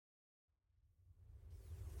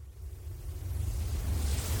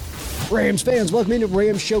Rams fans, welcome into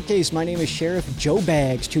Rams Showcase. My name is Sheriff Joe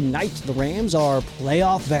Bags. Tonight, the Rams are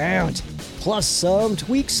playoff bound. Plus, some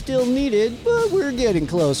tweaks still needed, but we're getting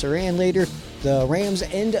closer. And later, the Rams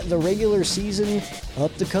end the regular season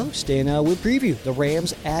up the coast. And we'll preview the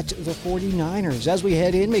Rams at the 49ers. As we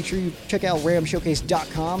head in, make sure you check out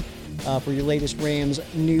ramshowcase.com for your latest Rams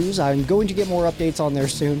news. I'm going to get more updates on there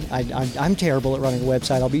soon. I'm terrible at running a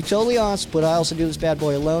website, I'll be totally honest, but I also do this bad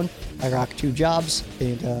boy alone. I rock 2 jobs,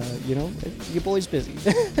 and, your boy's busy.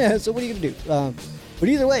 So what are you going to do? But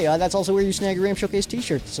either way, that's also where you snag your Rams Showcase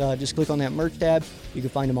t-shirts. Just click on that merch tab. You can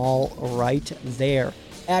find them all right there.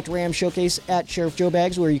 At Rams Showcase, at Sheriff Joe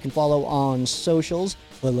Bags, where you can follow on socials.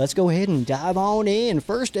 But let's go ahead and dive on in.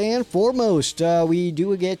 First and foremost, we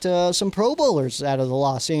do get some Pro Bowlers out of the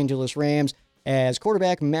Los Angeles Rams as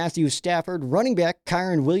quarterback Matthew Stafford, running back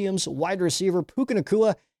Kyren Williams, wide receiver Puka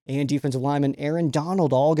Nacua, and defensive lineman Aaron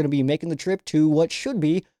Donald, all going to be making the trip to what should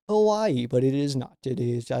be Hawaii, but it is not. It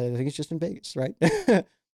is, I think it's just in Vegas, right?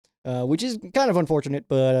 Which is kind of unfortunate,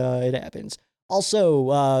 but it happens.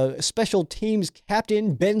 Also, special teams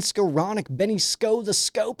captain Ben Skowronek, Benny Sko, the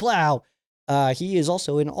Skoplow. He is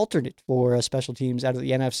also an alternate for special teams out of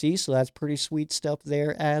the NFC, so that's pretty sweet stuff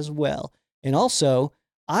there as well. And also,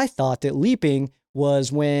 I thought that leaping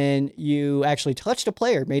was when you actually touched a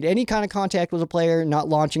player, made any kind of contact with a player, not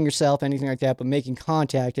launching yourself, anything like that, but making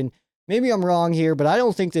contact. And maybe I'm wrong here, but I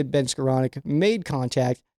don't think that Ben Skowronek made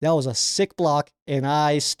contact. That was a sick block, and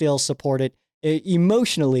I still support it.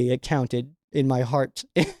 Emotionally, it counted in my heart.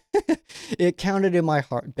 It counted in my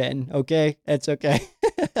heart, Ben, okay? That's okay.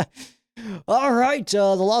 All right,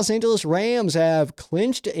 the Los Angeles Rams have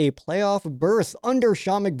clinched a playoff berth. Under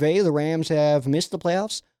Sean McVay, the Rams have missed the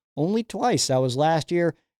playoffs only twice. That was last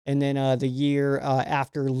year, and then the year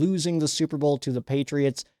after losing the Super Bowl to the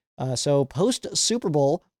Patriots. So post-Super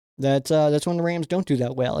Bowl, that's when the Rams don't do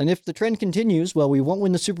that well. And if the trend continues, well, we won't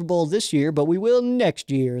win the Super Bowl this year, but we will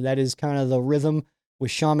next year. That is kind of the rhythm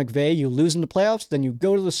with Sean McVay. You lose in the playoffs, then you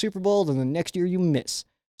go to the Super Bowl, then the next year you miss.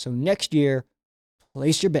 So next year,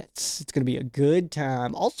 place your bets. It's going to be a good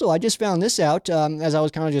time. Also, I just found this out as I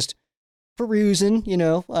was kind of just perusing,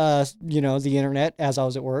 the internet as I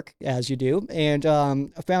was at work, as you do, and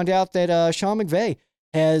I found out that Sean McVay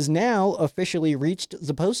has now officially reached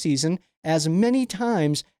the postseason as many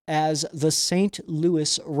times as the St.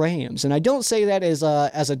 Louis Rams. And I don't say that as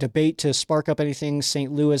a debate to spark up anything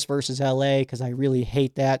St. Louis versus LA, because I really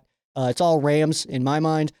hate that. It's all Rams in my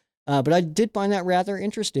mind. But I did find that rather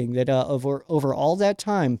interesting that over all that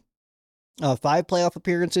time, 5 playoff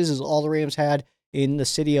appearances is all the Rams had in the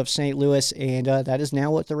city of St. Louis, and that is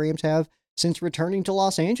now what the Rams have since returning to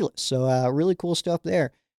Los Angeles. So really cool stuff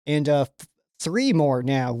there. And 3 more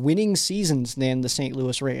now winning seasons than the St.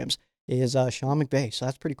 Louis Rams is Sean McVay. So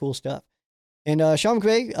that's pretty cool stuff. And Sean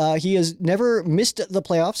McVay, he has never missed the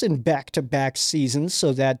playoffs in back-to-back seasons,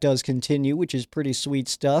 so that does continue, which is pretty sweet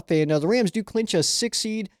stuff. And the Rams do clinch a 6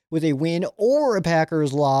 seed with a win or a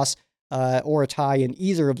Packers loss or a tie in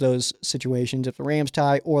either of those situations. If the Rams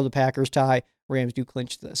tie or the Packers tie, Rams do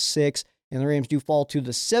clinch the 6, and the Rams do fall to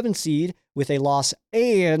the 7 seed with a loss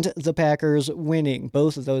and the Packers winning.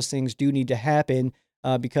 Both of those things do need to happen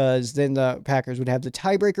because then the Packers would have the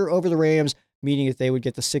tiebreaker over the Rams, meaning that they would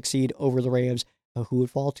get the 6 seed over the Rams, who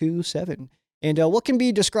would fall to 7. And what can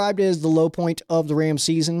be described as the low point of the Rams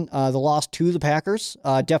season, the loss to the Packers,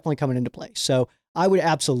 definitely coming into play. So I would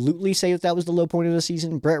absolutely say that was the low point of the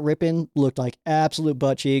season. Brett Rippon looked like absolute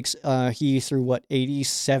butt cheeks. He threw,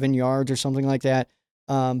 87 yards or something like that.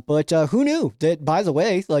 But who knew that, by the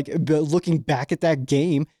way, looking back at that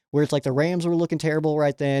game where it's like the Rams were looking terrible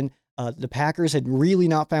right then, the Packers had really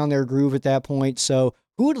not found their groove at that point. So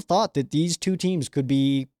who would have thought that these 2 teams could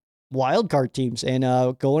be wildcard teams and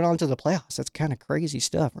going on to the playoffs? That's kind of crazy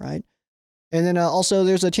stuff, right? And then also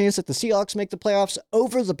there's a chance that the Seahawks make the playoffs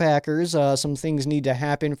over the Packers. Some things need to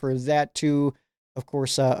happen for that to, of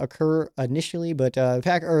course, occur initially. But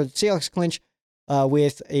Seahawks clinch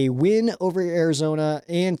with a win over Arizona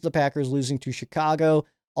and the Packers losing to Chicago.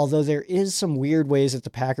 Although there is some weird ways that the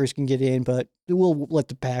Packers can get in, but we'll let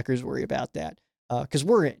the Packers worry about that because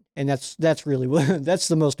we're in, and that's really that's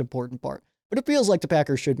the most important part. But it feels like the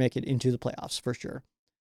Packers should make it into the playoffs for sure.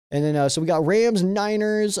 And then, so we got Rams,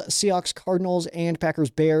 Niners, Seahawks, Cardinals, and Packers,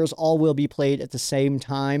 Bears. All will be played at the same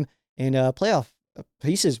time. And playoff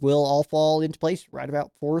pieces will all fall into place right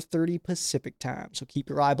about 4:30 Pacific time. So keep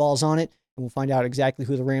your eyeballs on it, and we'll find out exactly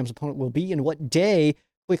who the Rams' opponent will be and what day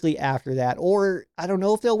quickly after that. Or I don't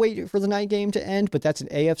know if they'll wait for the night game to end, but that's an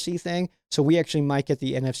AFC thing. So we actually might get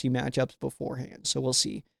the NFC matchups beforehand. So we'll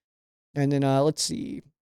see. And then let's see.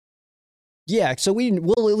 Yeah, so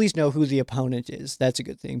we'll at least know who the opponent is. That's a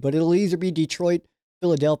good thing. But it'll either be Detroit,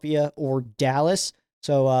 Philadelphia, or Dallas.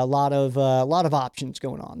 So a lot of options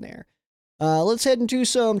going on there. Let's head into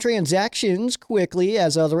some transactions quickly,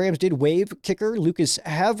 as the Rams did waive kicker Lucas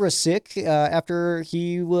Havrisik after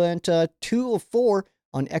he went 2 of 4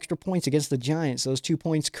 on extra points against the Giants. Those 2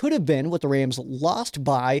 points could have been what the Rams lost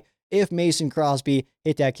by if Mason Crosby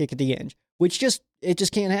hit that kick at the end, which just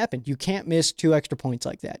can't happen. You can't miss 2 extra points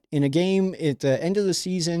like that. In a game at the end of the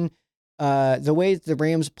season, the way the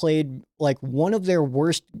Rams played, like one of their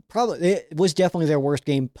worst, it was definitely their worst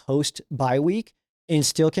game post-bye week, and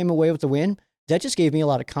still came away with the win, that just gave me a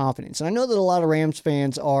lot of confidence. And I know that a lot of Rams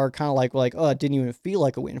fans are kind of like, oh, it didn't even feel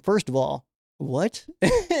like a win. First of all, what?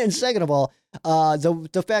 And second of all,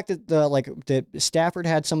 the fact that that Stafford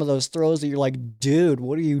had some of those throws that you're like, dude,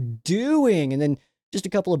 what are you doing? And then just a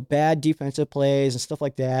couple of bad defensive plays and stuff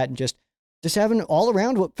like that, and just having all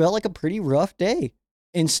around what felt like a pretty rough day,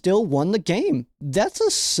 and still won the game. That's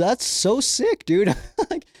so sick, dude.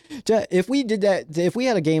 Like, if we did that, if we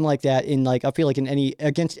had a game like that I feel like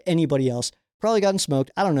against anybody else, probably gotten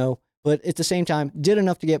smoked. I don't know. But at the same time, did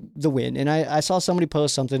enough to get the win. And I saw somebody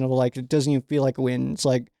post something of like, it doesn't even feel like a win. It's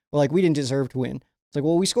like, we didn't deserve to win. It's like,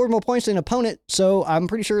 well, we scored more points than an opponent. So I'm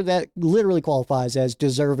pretty sure that literally qualifies as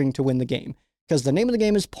deserving to win the game, because the name of the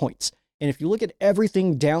game is points. And if you look at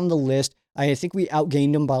everything down the list, I think we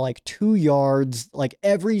outgained them by 2 yards. Like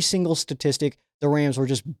every single statistic, the Rams were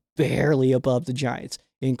just barely above the Giants,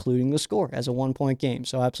 including the score as a 1-point game.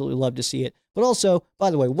 So I absolutely love to see it. But also,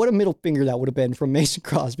 by the way, what a middle finger that would have been from Mason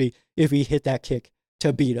Crosby if he hit that kick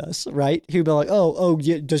to beat us, right? He'd be like, oh,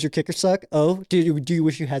 yeah, does your kicker suck? Oh, do you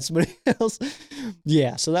wish you had somebody else?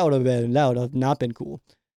 Yeah, so that would have not been cool.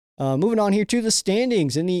 Moving on here to the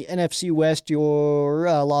standings in the NFC West, your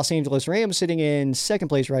Los Angeles Rams sitting in second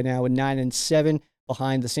place right now with 9-7,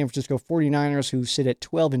 behind the San Francisco 49ers, who sit at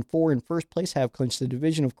 12-4 in first place, have clinched the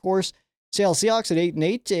division, of course. Seattle Seahawks at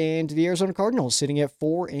 8-8, and the Arizona Cardinals sitting at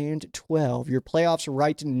 4-12. Your playoffs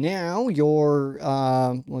right now,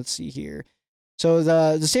 let's see here. So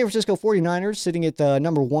the San Francisco 49ers sitting at the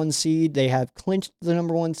number 1 seed. They have clinched the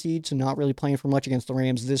number 1 seed, so not really playing for much against the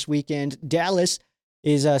Rams this weekend. Dallas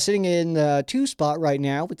is sitting in the 2 spot right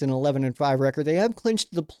now with an 11-5 record. They have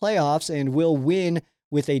clinched the playoffs and will win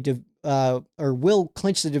with will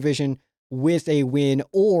clinch the division with a win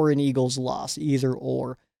or an Eagles loss, either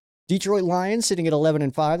or. Detroit Lions sitting at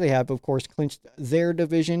 11-5. They have, of course, clinched their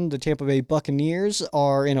division. The Tampa Bay Buccaneers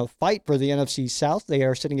are in a fight for the NFC South. They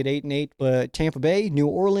are sitting at 8-8, but Tampa Bay, New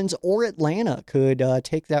Orleans, or Atlanta could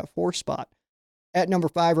take that 4th spot. At number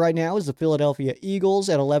 5 right now is the Philadelphia Eagles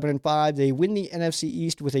at 11-5. They win the NFC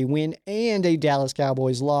East with a win and a Dallas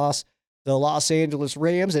Cowboys loss. The Los Angeles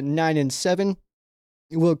Rams at 9-7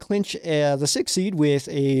 will clinch the 6th seed with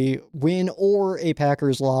a win or a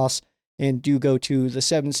Packers loss, and do go to the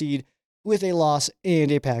 7th seed with a loss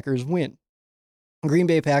and a Packers win. Green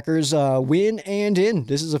Bay Packers win and in.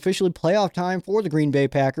 This is officially playoff time for the Green Bay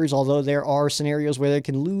Packers, although there are scenarios where they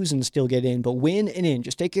can lose and still get in, but win and in.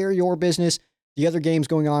 Just take care of your business. The other game's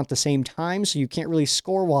going on at the same time, so you can't really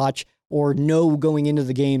score watch or know going into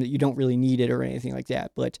the game that you don't really need it or anything like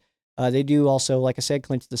that. But they do also, like I said,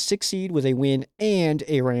 clinch the 6th seed with a win and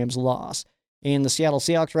a Rams loss. And the Seattle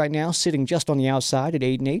Seahawks right now sitting just on the outside at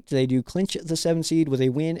 8-8. They do clinch the 7th seed with a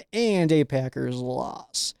win and a Packers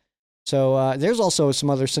loss. So there's also some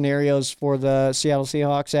other scenarios for the Seattle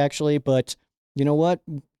Seahawks, actually. But you know what?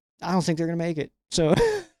 I don't think they're going to make it. So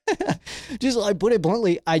just I put it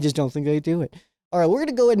bluntly, I just don't think they do it. All right, we're going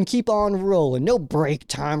to go ahead and keep on rolling. No break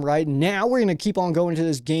time right now. We're going to keep on going to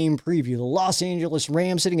this game preview. The Los Angeles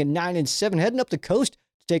Rams sitting at 9-7, heading up the coast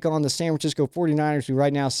to take on the San Francisco 49ers, who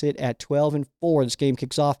right now sit at 12-4. This game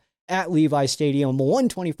kicks off at Levi Stadium,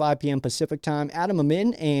 1:25 p.m. Pacific time. Adam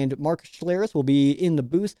Amin and Marcus Schlereth will be in the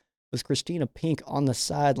booth with Christina Pink on the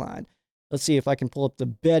sideline. Let's see if I can pull up the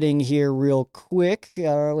betting here real quick.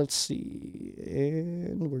 Let's see.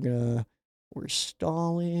 And we're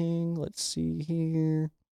stalling. Let's see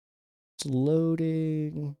here. It's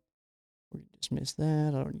loading. We dismiss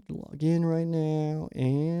that. I don't need to log in right now.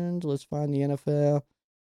 And let's find the NFL.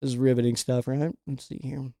 This is riveting stuff, right? Let's see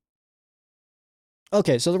here.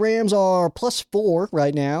 Okay, so the Rams are +4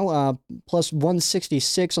 right now, plus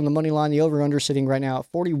 166 on the money line. The over-under sitting right now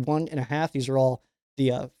at 41.5. These are all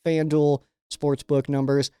the FanDuel Sportsbook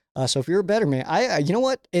numbers. So if you're a better man, you know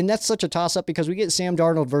what? And that's such a toss-up because we get Sam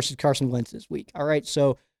Darnold versus Carson Wentz this week. All right,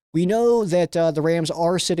 so we know that the Rams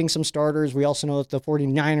are sitting some starters. We also know that the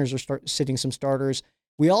 49ers are sitting some starters.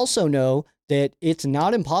 We also know that it's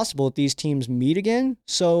not impossible that these teams meet again.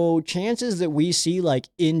 So chances that we see like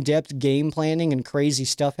in-depth game planning and crazy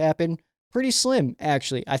stuff happen pretty slim,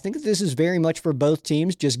 actually. I think this is very much for both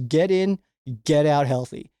teams. Just get in, get out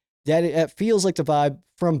healthy. That it feels like the vibe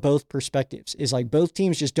from both perspectives is like both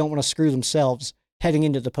teams just don't want to screw themselves heading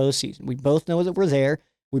into the postseason. We both know that we're there.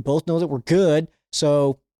 We both know that we're good.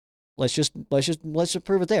 So let's just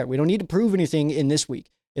prove it there. We don't need to prove anything in this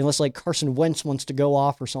week unless like Carson Wentz wants to go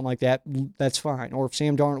off or something like that. That's fine. Or if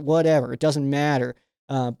Sam Darnold, whatever, it doesn't matter.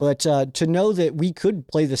 But to know that we could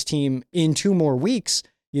play this team in 2 more weeks,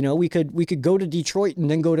 we could go to Detroit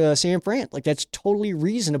and then go to San Fran. Like that's totally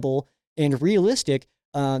reasonable and realistic.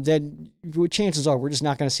 Then chances are we're just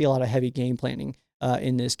not going to see a lot of heavy game planning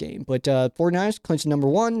in this game. But 49ers clinched number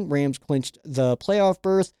 1. Rams clinched the playoff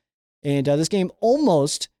berth. And this game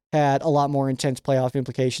almost had a lot more intense playoff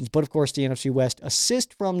implications. But of course, the NFC West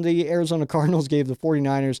assist from the Arizona Cardinals gave the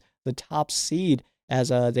 49ers the top seed as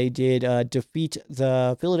they did defeat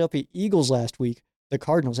the Philadelphia Eagles last week. The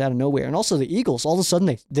Cardinals out of nowhere. And also the Eagles, all of a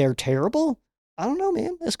sudden they're terrible. I don't know,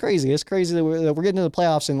 man. That's crazy. It's crazy that we're getting to the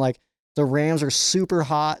playoffs and like the Rams are super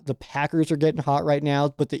hot. The Packers are getting hot right now,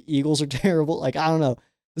 but the Eagles are terrible. Like, I don't know.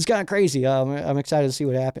 It's kind of crazy. I'm excited to see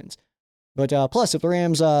what happens. But plus, if the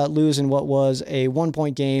Rams lose in what was a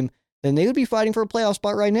 1-point game, then they would be fighting for a playoff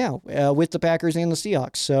spot right now with the Packers and the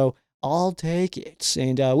Seahawks. So I'll take it.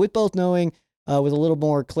 And with both knowing with a little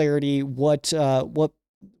more clarity what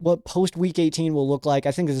post Week 18 will look like,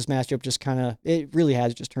 I think this matchup just it really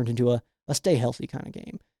has just turned into a stay healthy kind of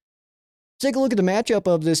game. Take a look at the matchup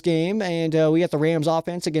of this game, and we got the Rams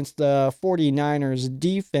offense against the 49ers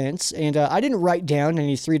defense, and I didn't write down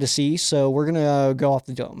any 3 to see, so we're going to go off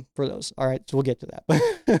the dome for those. All right, so we'll get to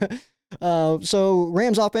that. So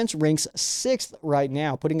Rams offense ranks 6th right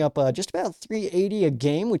now, putting up just about 380 a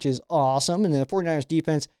game, which is awesome, and then the 49ers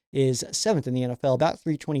defense is 7th in the NFL, about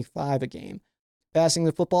 325 a game. Passing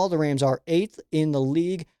the football, the Rams are 8th in the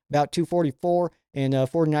league, about 244, and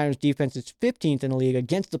 49ers defense is 15th in the league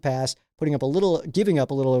against the pass, giving up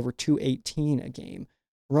a little over 218 a game.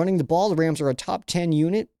 Running the ball, the Rams are a top 10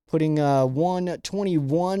 unit, putting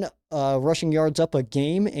 121 rushing yards up a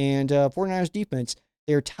game, and 49ers defense,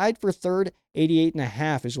 they're tied for 3rd,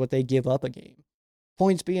 88.5 is what they give up a game.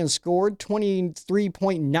 Points being scored,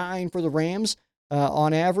 23.9 for the Rams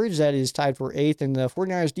on average. That is tied for 8th, and the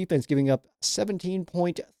 49ers defense giving up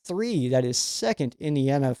 17.3. That is 2nd in the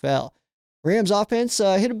NFL. Rams offense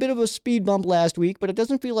hit a bit of a speed bump last week, but it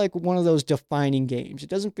doesn't feel like one of those defining games. It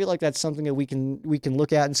doesn't feel like that's something that we can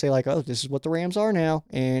look at and say like, oh, this is what the Rams are now,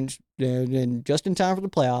 and just in time for the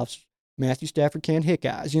playoffs, Matthew Stafford can't hit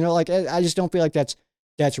guys. I just don't feel like that's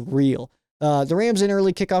real. The Rams in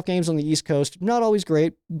early kickoff games on the East Coast, not always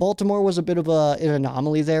great. Baltimore was a bit of an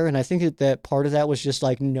anomaly there, and I think that part of that was just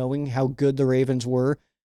like knowing how good the Ravens were,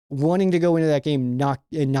 wanting to go into that game not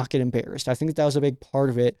get embarrassed. I think that was a big part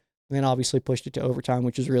of it. And then obviously pushed it to overtime,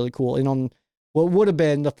 which is really cool. And on what would have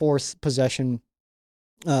been the 4th possession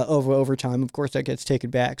over overtime, of course, that gets taken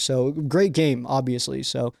back. So great game, obviously.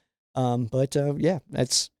 So, yeah,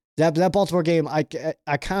 that's that Baltimore game. I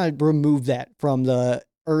kind of removed that from the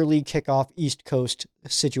early kickoff East Coast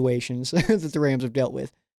situations that the Rams have dealt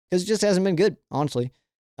with because it just hasn't been good, honestly.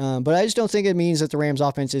 But I just don't think it means that the Rams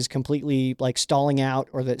offense is completely like stalling out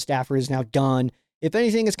or that Stafford is now done. If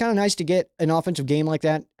anything, it's kind of nice to get an offensive game like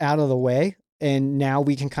that out of the way. And now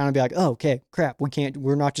we can kind of be like, oh, okay, crap.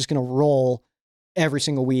 We're not just going to roll every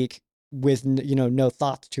single week with, no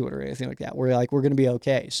thoughts to it or anything like that. We're going to be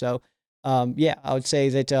okay. So, yeah, I would say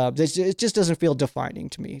that it just doesn't feel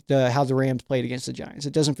defining to me, how the Rams played against the Giants.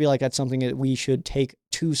 It doesn't feel like that's something that we should take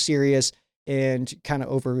too serious and kind of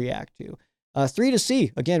overreact to. 3 to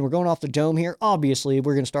see. Again, we're going off the dome here. Obviously,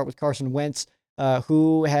 we're going to start with Carson Wentz,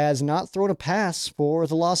 who has not thrown a pass for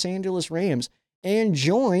the Los Angeles Rams and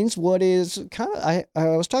joins what is kind of,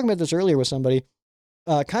 I was talking about this earlier with somebody,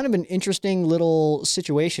 kind of an interesting little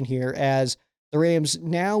situation here as the Rams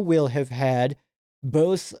now will have had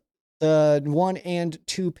both the 1 and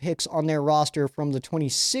 2 picks on their roster from the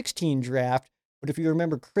 2016 draft. But if you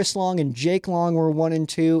remember, Chris Long and Jake Long were 1 and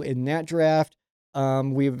 2 in that draft.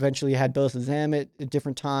 We eventually had both of them at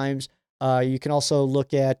different times. You can also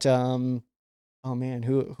look at, oh man,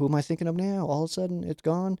 who am I thinking of now? All of a sudden, it's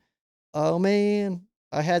gone. Oh man,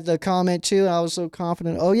 I had the comment too. I was so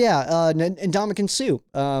confident. Oh yeah, Ndamukong Suh,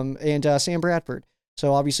 and Sam Bradford.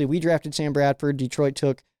 So obviously, we drafted Sam Bradford. Detroit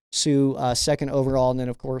took Suh 2nd overall, and then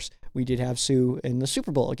of course we did have Suh in the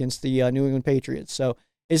Super Bowl against the New England Patriots. So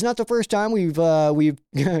it's not the first time we've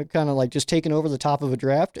kind of like just taken over the top of a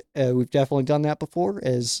draft. We've definitely done that before,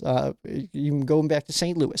 as even going back to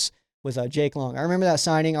St. Louis with Jake Long. I remember that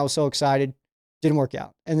signing. I was so excited. Didn't work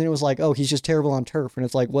out. And then it was like, oh, he's just terrible on turf. And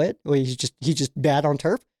it's like, what? Well, he's just bad on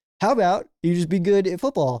turf? How about you just be good at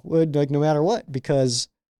football, like no matter what, because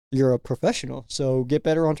you're a professional. So get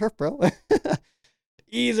better on turf, bro.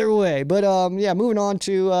 Either way, but yeah, moving on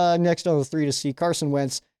to next on the 3 to see Carson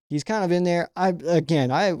Wentz. He's kind of in there. I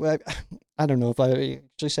don't know if I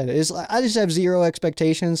actually said it. I just have zero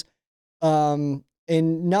expectations.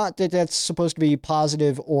 And not that that's supposed to be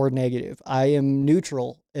positive or negative. I am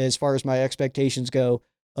neutral as far as my expectations go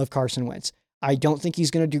of Carson Wentz. I don't think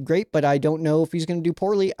he's going to do great, but I don't know if he's going to do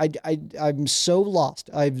poorly. I'm so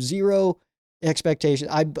lost. I have zero expectation.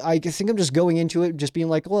 I think I'm just going into it just being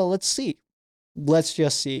like, well, let's see. Let's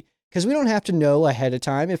just see. Because we don't have to know ahead of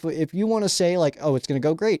time. If you want to say like, oh, it's going to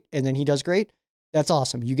go great, and then he does great, that's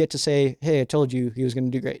awesome. You get to say, hey, I told you he was going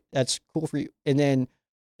to do great. That's cool for you. And then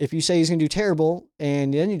if you say he's going to do terrible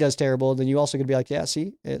and then he does terrible, then you also going to be like, yeah,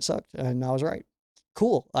 see, it sucked. And I was right.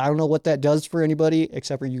 Cool. I don't know what that does for anybody,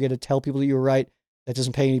 except for you get to tell people that you were right. That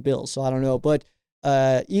doesn't pay any bills. So I don't know. But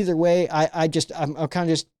either way, I'm kind of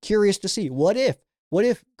just curious to see what if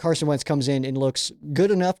Carson Wentz comes in and looks good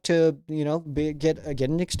enough to, get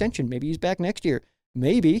an extension. Maybe he's back next year.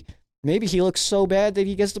 Maybe he looks so bad that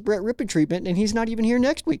he gets the Brett Rippon treatment and he's not even here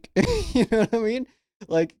next week. You know what I mean?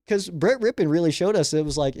 Like, because Brett Rippon really showed us it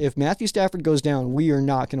was like, if Matthew Stafford goes down, we are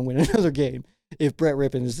not going to win another game if Brett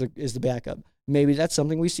Rippon is the backup. Maybe that's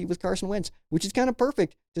something we see with Carson Wentz, which is kind of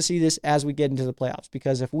perfect to see this as we get into the playoffs.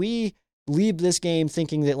 Because if we leave this game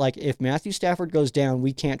thinking that, like, if Matthew Stafford goes down,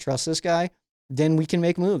 we can't trust this guy, then we can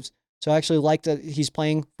make moves. So I actually like that he's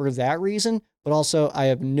playing for that reason, but also I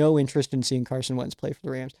have no interest in seeing Carson Wentz play for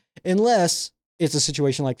the Rams, unless it's a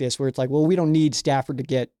situation like this where it's like, well, we don't need Stafford to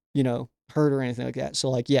get, hurt or anything like that. So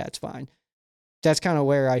like, yeah, it's fine. That's kind of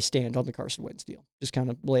where I stand on the Carson Wentz deal. Just kind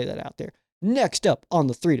of lay that out there. Next up on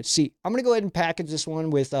the 3 to see, I'm going to go ahead and package this one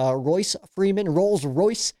with Royce Freeman, Rolls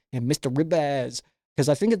Royce, and Mr. Ribaz, because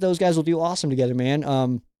I think that those guys will do awesome together,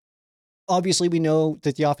 man. Obviously, we know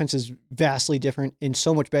that the offense is vastly different and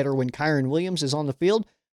so much better when Kyren Williams is on the field,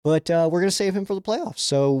 but we're going to save him for the playoffs.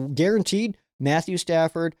 So guaranteed, Matthew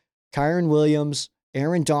Stafford, Kyren Williams,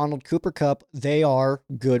 Aaron Donald, Cooper Kupp, they are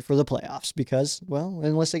good for the playoffs because, well,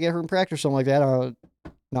 unless they get hurt in practice or something like that,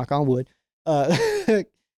 knock on wood. But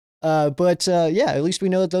yeah, at least we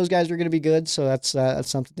know that those guys are going to be good. So that's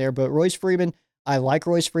something there. But Royce Freeman, I like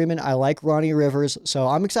Royce Freeman. I like Ronnie Rivers. So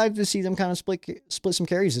I'm excited to see them kind of split some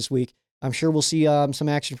carries this week. I'm sure we'll see some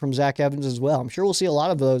action from Zach Evans as well. I'm sure we'll see a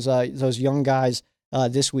lot of those young guys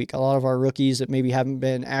this week. A lot of our rookies that maybe haven't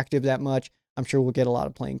been active that much. I'm sure we'll get a lot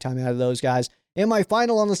of playing time out of those guys. And my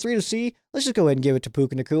final on the 3 to see, let's just go ahead and give it to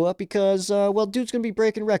Puka Nacua because, dude's going to be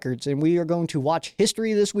breaking records. And we are going to watch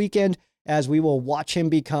history this weekend as we will watch him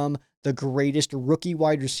become the greatest rookie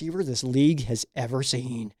wide receiver this league has ever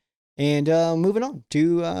seen. And moving on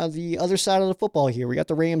to the other side of the football here. We got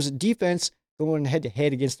the Rams defense going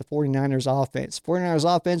head-to-head against the 49ers offense.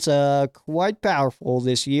 49ers offense quite powerful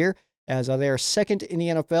this year as they are second in the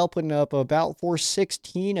NFL, putting up about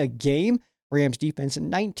 416 a game. Rams defense at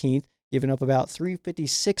 19th, giving up about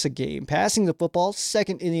 356 a game. Passing the football,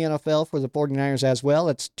 second in the NFL for the 49ers as well.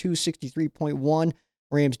 That's 263.1.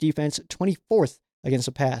 Rams defense, 24th against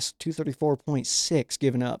the pass, 234.6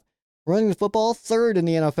 given up. Running the football, third in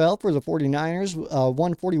the NFL for the 49ers,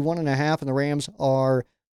 141.5, and the Rams are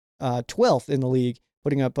 12th in the league,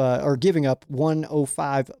 putting up or giving up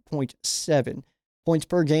 105.7. Points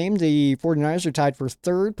per game, the 49ers are tied for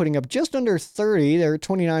third, putting up just under 30. They're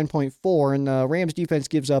 29.4, and the Rams defense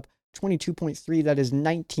gives up 22.3. That is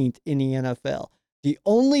 19th in the NFL. The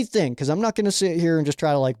only thing, because I'm not going to sit here and just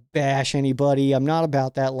try to like bash anybody. I'm not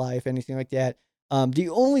about that life, anything like that. The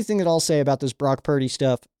only thing that I'll say about this Brock Purdy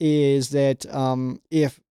stuff is that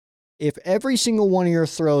if every single one of your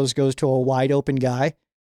throws goes to a wide open guy,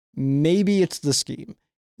 maybe it's the scheme.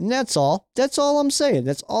 And that's all. That's all I'm saying.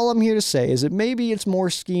 That's all I'm here to say is that maybe it's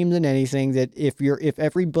more scheme than anything. That if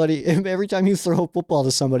every time you throw a football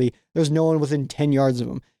to somebody, there's no one within 10 yards of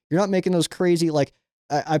them. You're not making those crazy, like,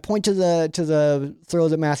 I point to the throw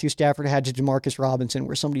that Matthew Stafford had to Demarcus Robinson,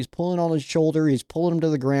 where somebody's pulling on his shoulder, he's pulling him to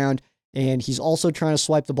the ground, and he's also trying to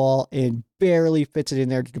swipe the ball and barely fits it in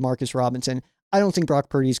there to Demarcus Robinson. I don't think Brock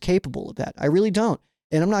Purdy is capable of that. I really don't.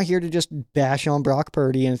 And I'm not here to just bash on Brock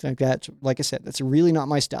Purdy and anything like that. Like I said, that's really not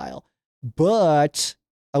my style. But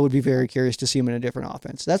I would be very curious to see him in a different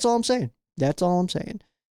offense. That's all I'm saying. That's all I'm saying.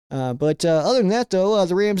 But other than that, though,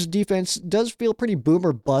 the Rams' defense does feel pretty boom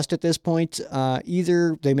or bust at this point.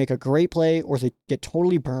 Either they make a great play or they get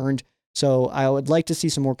totally burned. So I would like to see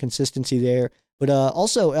some more consistency there. But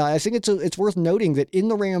also, I think it's worth noting that in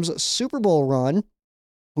the Rams' Super Bowl run,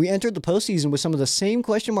 we entered the postseason with some of the same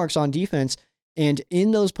question marks on defense. And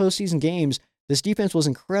in those postseason games, This defense was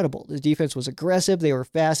incredible. This defense was aggressive. They were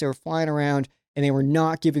fast. They were flying around, and they were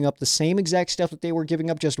not giving up the same exact stuff that they were giving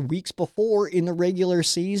up just weeks before in the regular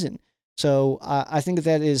season. So I think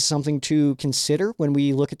that is something to consider when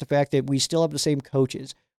we look at the fact that we still have the same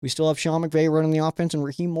coaches. We still have Sean McVay running the offense and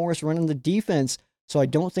Raheem Morris running the defense. So I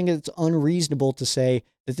don't think it's unreasonable to say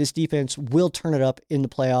that this defense will turn it up in the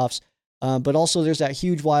playoffs. But also there's that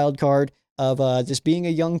huge wild card of this being a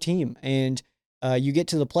young team. And you get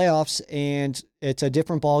to the playoffs and it's a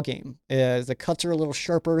different ball game. The cuts are a little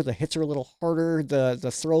sharper. The hits are a little harder.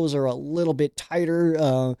 The throws are a little bit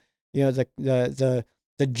tighter. The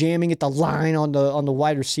jamming at the line on the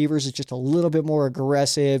wide receivers is just a little bit more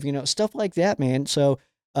aggressive. Stuff like that, man. So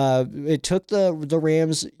it took the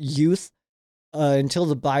Rams youth until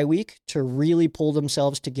the bye week to really pull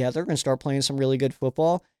themselves together and start playing some really good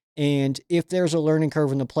football. And if there's a learning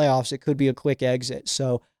curve in the playoffs, it could be a quick exit.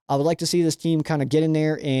 So I would like to see this team kind of get in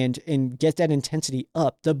there and get that intensity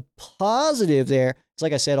up. The positive there is,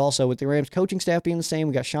 like I said, also with the Rams coaching staff being the same,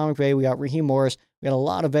 we got Sean McVay, we got Raheem Morris, we got a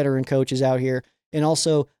lot of veteran coaches out here, and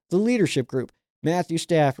also the leadership group, Matthew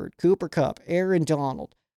Stafford, Cooper Kupp, Aaron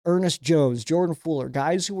Donald, Ernest Jones, Jordan Fuller,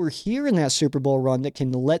 guys who were here in that Super Bowl run that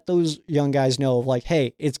can let those young guys know of like,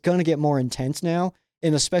 hey, it's going to get more intense now.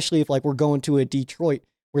 And especially if like we're going to a Detroit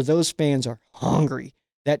where those fans are hungry.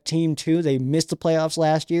 That team too, they missed the playoffs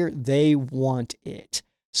last year. They want it.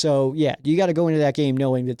 So yeah, you got to go into that game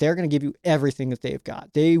knowing that they're going to give you everything that they've got.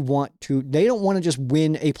 They don't want to just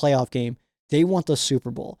win a playoff game. They want the Super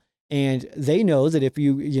Bowl. And they know that if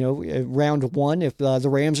round one, if the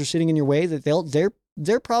Rams are sitting in your way, that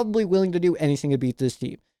they're probably willing to do anything to beat this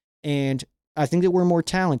team. And I think that we're more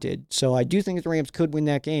talented. So I do think that the Rams could win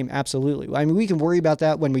that game. Absolutely. I mean, we can worry about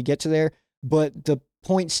that when we get to there, but the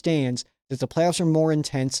point stands that the playoffs are more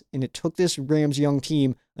intense, and it took this Rams young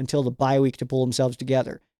team until the bye week to pull themselves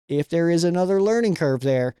together. If there is another learning curve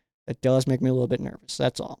there, that does make me a little bit nervous.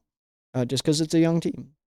 That's all. Just because it's a young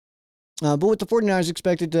team. But with the 49ers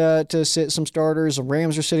expected to sit some starters, the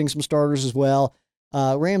Rams are sitting some starters as well. The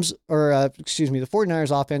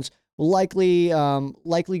 49ers offense will likely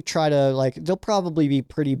try to, they'll probably be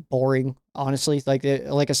pretty boring, honestly. Like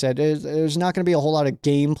I said, there's not going to be a whole lot of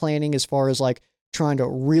game planning as far as trying to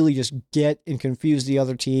really just get and confuse the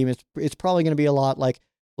other team. It's probably going to be a lot like,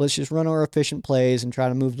 let's just run our efficient plays and try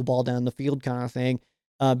to move the ball down the field kind of thing.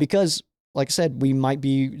 Because like I said, we might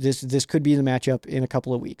be, this could be the matchup in a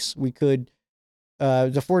couple of weeks. We could,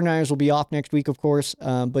 the 49ers will be off next week, of course,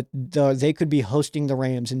 but they could be hosting the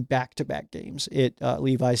Rams in back-to-back games at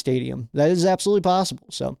Levi Stadium. That is absolutely possible.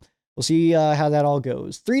 So we'll see how that all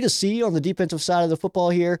goes. 3 to C on the defensive side of the football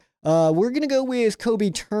here. We're going to go with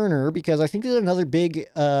Kobe Turner because I think that another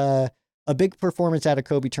a big performance out of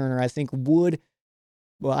Kobe Turner, I think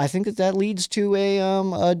that leads to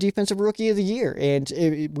a defensive rookie of the year. And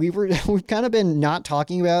we've kind of been not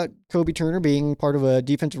talking about Kobe Turner being part of a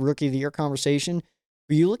defensive rookie of the year conversation.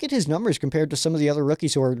 But you look at his numbers compared to some of the other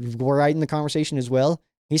rookies who are right in the conversation as well.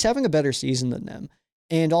 He's having a better season than them.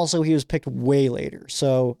 And also he was picked way later.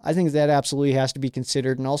 So I think that absolutely has to be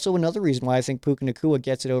considered. And also another reason why I think Puka Nacua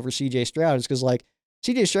gets it over CJ Stroud is because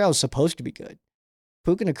CJ Stroud was supposed to be good.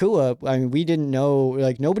 Puka Nacua, I mean, we didn't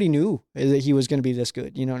know, nobody knew that he was going to be this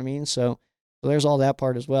good. You know what I mean? So there's all that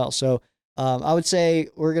part as well. So I would say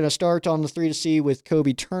we're going to start on the 3 to C with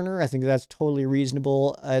Kobe Turner. I think that's totally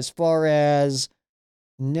reasonable. As far as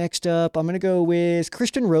next up, I'm going to go with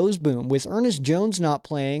Christian Rozeboom. With Ernest Jones not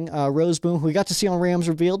playing, Rozeboom, who we got to see on Rams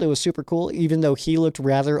Revealed, it was super cool, even though he looked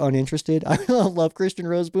rather uninterested. I love Christian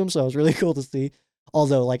Rozeboom, so it was really cool to see.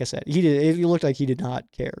 Although, like I said, it looked like he did not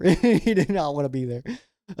care. He did not want to be there.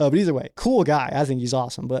 But either way, cool guy. I think he's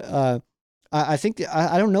awesome. But I think,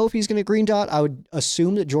 I don't know if he's going to green dot. I would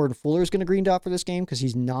assume that Jordan Fuller is going to green dot for this game because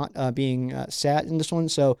he's not being sat in this one.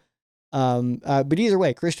 So, but either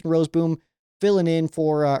way, Christian Rozeboom filling in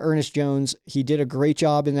for Ernest Jones. He did a great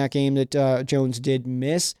job in that game that Jones did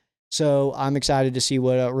miss. So I'm excited to see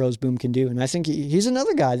what Rozeboom can do. And I think he's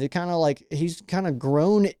another guy that he's kind of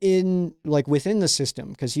grown in within the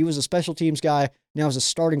system because he was a special teams guy. Now he's a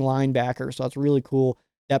starting linebacker. So that's really cool.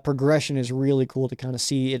 That progression is really cool to kind of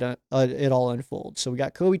see it all unfold. So we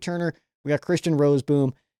got Kobe Turner, we got Christian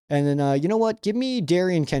Rozeboom, and then you know what? Give me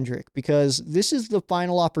Darian Kendrick because this is the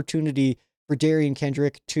final opportunity for Darian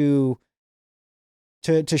Kendrick to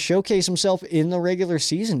showcase himself in the regular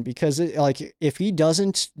season because if he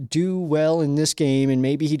doesn't do well in this game and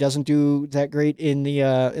maybe he doesn't do that great in the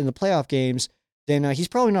playoff games, then he's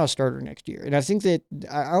probably not a starter next year. And I think that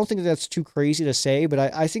I don't think that's too crazy to say, but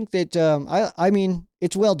I think that I mean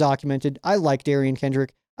it's well documented. I like Darian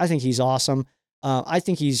Kendrick. I think he's awesome. I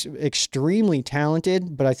think he's extremely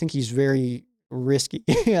talented, but I think he's very risky.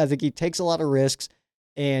 I think he takes a lot of risks,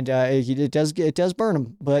 and it does burn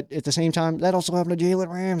him. But at the same time, that also happened to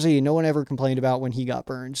Jalen Ramsey. No one ever complained about when he got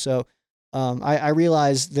burned. So I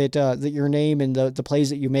realize that that your name and the plays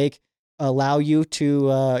that you make allow you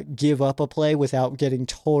to give up a play without getting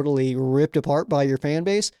totally ripped apart by your fan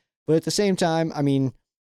base. But at the same time, I mean,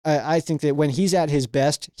 I think that when he's at his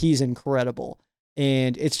best, he's incredible.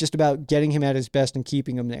 And it's just about getting him at his best and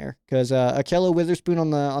keeping him there. Because Ahkello Witherspoon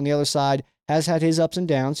on the other side has had his ups and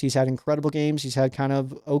downs. He's had incredible games. He's had kind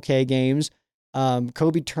of okay games.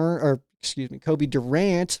 Kobe Durant.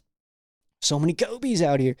 So many Kobe's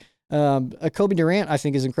out here. Kobe Durant, I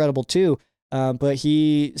think, is incredible too. But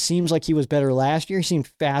he seems like he was better last year. He seemed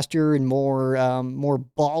faster and more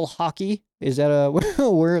ball hockey. Is that a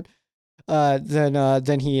word?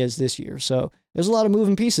 Than he is this year. So there's a lot of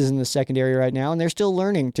moving pieces in the secondary right now, and they're still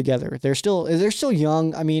learning together. They're still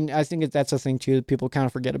young. I mean, I think that's a thing too that people kind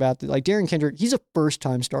of forget about. Like Darren Kendrick, he's a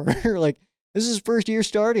first-time starter. Like, this is his first year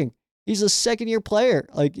starting. He's a second-year player.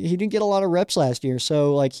 Like, he didn't get a lot of reps last year,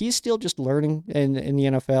 so like he's still just learning in the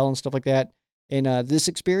NFL and stuff like that. And this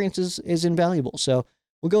experience is invaluable. So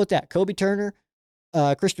we'll go with that. Kobe Turner,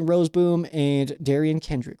 Christian Roseboom, and Darian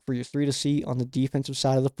Kendrick for your 3 to see on the defensive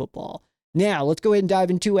side of the football. Now, let's go ahead and dive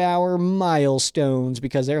into our milestones,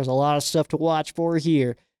 because there's a lot of stuff to watch for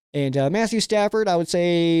here. And Matthew Stafford, I would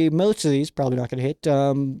say most of these probably not going to hit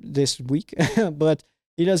this week, but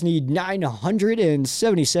he does need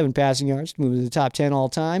 977 passing yards to move into the top 10 all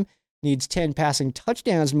time. Needs 10 passing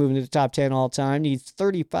touchdowns to move into the top 10 all time. Needs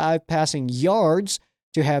 35 passing yards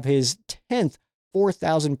to have his 10th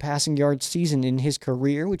 4,000 passing yard season in his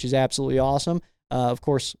career, which is absolutely awesome. Of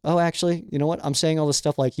course, actually, you know what? I'm saying all this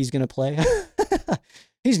stuff like he's going to play.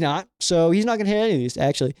 He's not. So he's not going to hit any of these,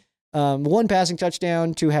 actually. 1 passing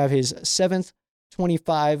touchdown to have his 7th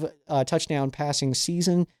 25 touchdown passing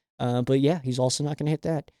season. But yeah, he's also not going to hit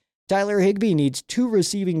that. Tyler Higbee needs 2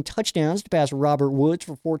 receiving touchdowns to pass Robert Woods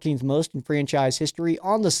for 14th most in franchise history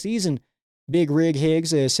on the season. Big Rig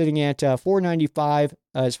Higgs is sitting at 495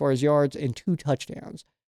 as far as yards and 2 touchdowns.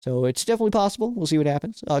 So it's definitely possible. We'll see what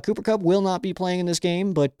happens. Cooper Kupp will not be playing in this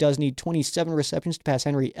game, but does need 27 receptions to pass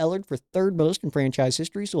Henry Ellard for 3rd most in franchise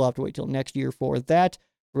history, so we'll have to wait till next year for that.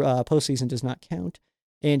 Postseason does not count.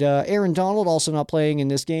 And Aaron Donald, also not playing in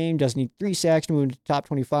this game, does need 3 sacks to move into the top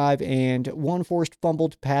 25 and 1 forced fumble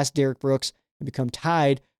to pass Derek Brooks and become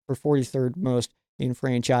tied for 43rd most in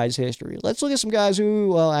franchise history. Let's look at some guys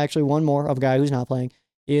who, actually one more of a guy who's not playing,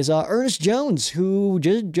 is Ernest Jones, who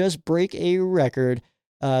just break a record.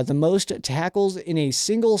 The most tackles in a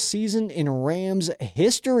single season in Rams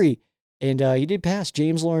history. And he did pass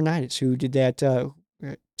James Laurinaitis, who did that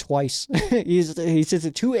twice. He sits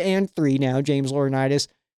at 2 and 3 now, James Laurinaitis.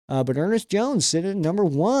 But Ernest Jones sitting at number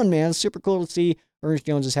 1, man. Super cool to see. Ernest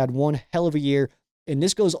Jones has had one hell of a year. And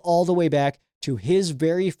this goes all the way back to his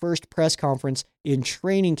very first press conference in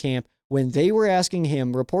training camp when they were asking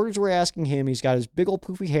him, reporters were asking him, he's got his big old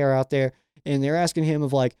poofy hair out there, and they're asking him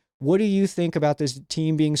of like, what do you think about this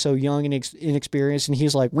team being so young and inexperienced? And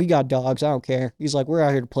he's like, we got dogs. I don't care. He's like, we're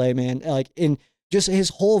out here to play, man. Like, and just his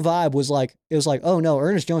whole vibe was like, it was like, oh no,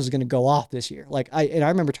 Ernest Jones is going to go off this year. Like, I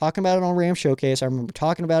remember talking about it on Rams Showcase. I remember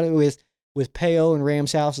talking about it with Peo and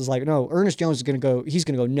Rams House. Is like, no, Ernest Jones is going to go, he's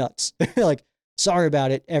going to go nuts. Like, sorry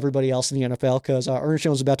about it, everybody else in the NFL, because Ernest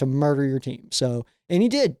Jones is about to murder your team. So, and he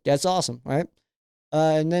did. That's awesome, right?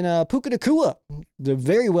 And then Puka Nacua, the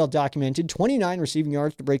very well documented 29 receiving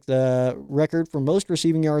yards to break the record for most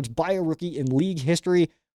receiving yards by a rookie in league history.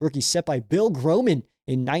 Rookie set by Bill Groman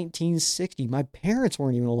in 1960. My parents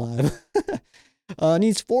weren't even alive.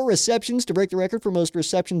 Needs 4 receptions to break the record for most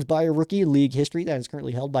receptions by a rookie in league history. That is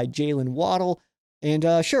currently held by Jalen Waddle. And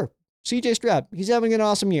sure, CJ Stroud, he's having an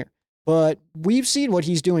awesome year. But we've seen what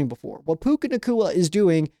he's doing before. What Puka Nacua is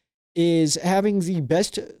doing is having the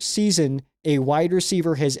best season a wide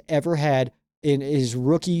receiver has ever had in his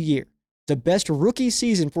rookie year. The best rookie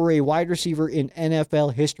season for a wide receiver in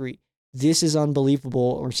NFL history. This is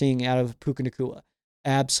unbelievable what we're seeing out of Puka Nacua.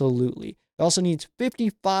 Absolutely. He also needs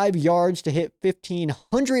 55 yards to hit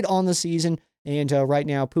 1,500 on the season. And right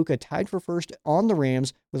now, Puka tied for first on the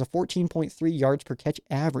Rams with a 14.3 yards per catch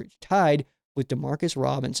average, tied with Demarcus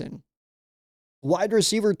Robinson. Wide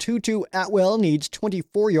receiver Tutu Atwell needs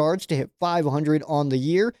 24 yards to hit 500 on the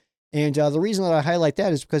year. And the reason that I highlight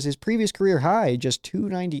that is because his previous career high, just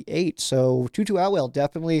 298. So Tutu Atwell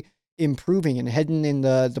definitely improving and heading in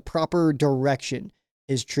the proper direction.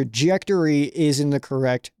 His trajectory is in the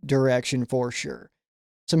correct direction for sure.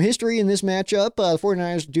 Some history in this matchup. The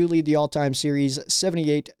 49ers do lead the all-time series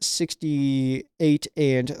 78, 68,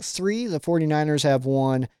 and 3. The 49ers have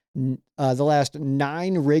won the last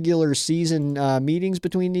 9 regular season meetings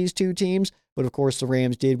between these two teams. But of course, the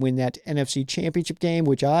Rams did win that NFC Championship game,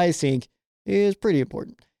 which I think is pretty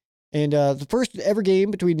important. And the first ever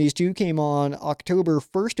game between these two came on October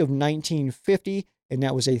 1st of 1950, and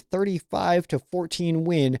that was a 35-14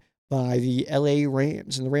 win by the LA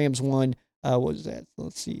Rams. And the Rams won, what was that?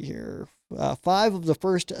 Let's see here. 5 of the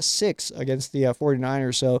first 6 against the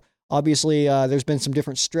 49ers. So obviously, there's been some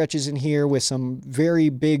different stretches in here with some very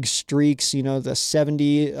big streaks, the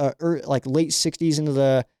 70, like late 60s into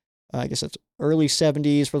the, I guess that's early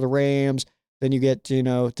 70s for the Rams. Then you get,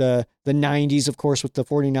 the 90s, of course, with the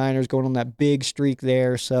 49ers going on that big streak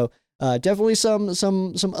there. So definitely some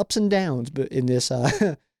ups and downs in this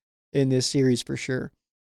in this series for sure.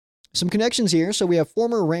 Some connections here. So we have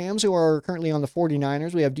former Rams who are currently on the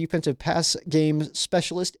 49ers. We have defensive pass game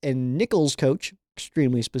specialist and Nichols coach,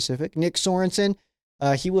 extremely specific, Nick Sorensen.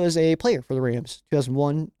 He was a player for the Rams,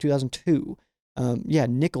 2001, 2002.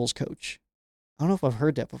 Nichols coach. I don't know if I've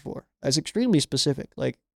heard that before. That's extremely specific.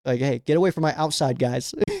 Like, hey, get away from my outside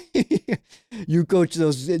guys. You coach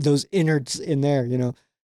those innards in there,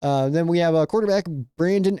 Then we have quarterback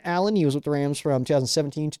Brandon Allen. He was with the Rams from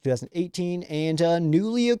 2017 to 2018. And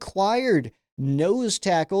newly acquired nose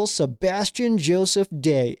tackle Sebastian Joseph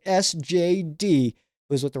Day, SJD,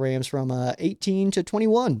 was with the Rams from 18 to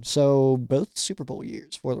 21. So both Super Bowl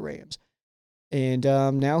years for the Rams. And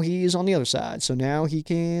now he's on the other side. So now he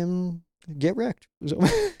can get wrecked.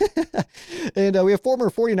 And we have former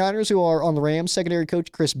 49ers who are on the Rams. Secondary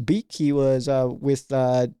coach Chris Beek. He was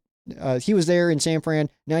he was there in San Fran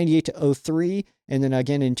 98 to 03, and then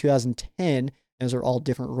again in 2010. Those are all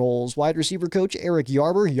different roles. Wide receiver coach Eric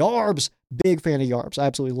Yarber. Yarbs, big fan of Yarbs. I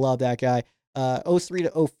absolutely love that guy. 03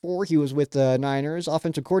 to 04, he was with the Niners.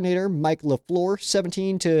 Offensive coordinator Mike LaFleur.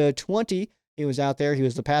 17 to 20, he was out there. He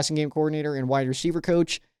was the passing game coordinator and wide receiver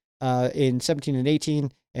coach in 17 and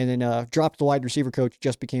 18. And then dropped the wide receiver coach,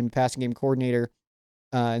 just became the passing game coordinator,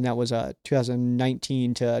 and that was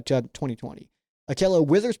 2019 to 2020. Ahkello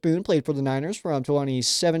Witherspoon played for the Niners from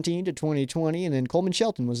 2017 to 2020, and then Coleman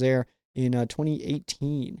Shelton was there in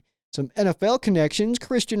 2018. Some NFL connections: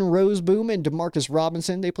 Christian Roseboom and Demarcus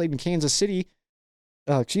Robinson. They played in Kansas City,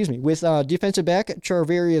 with defensive back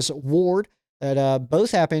Charvarius Ward. That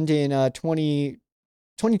both happened in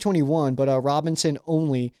 2021, but Robinson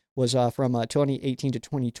only was from 2018 to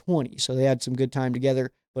 2020. So they had some good time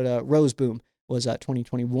together, but Roseboom was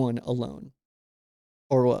 2021 alone.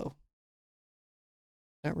 Or whoa.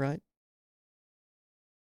 Is that right?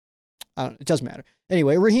 It doesn't matter.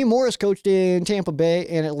 Anyway, Raheem Morris coached in Tampa Bay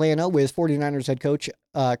and Atlanta with 49ers head coach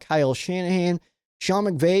Kyle Shanahan. Sean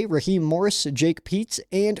McVay, Raheem Morris, Jake Peetz,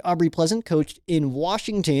 and Aubrey Pleasant coached in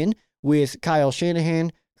Washington with Kyle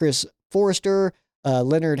Shanahan, Chris Forrester,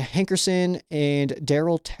 Leonard Hankerson, and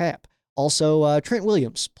Daryl Tapp. Also, Trent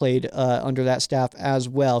Williams played under that staff as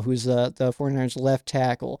well, who's the 49ers left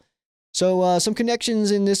tackle. So some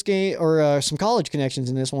connections in this game, or some college connections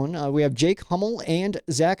in this one. We have Jake Hummel and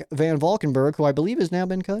Zach Van Valkenburg, who I believe has now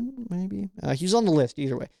been cut, maybe. He's on the list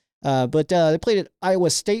either way. But they played at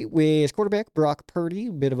Iowa State with quarterback Brock Purdy,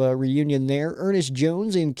 a bit of a reunion there. Ernest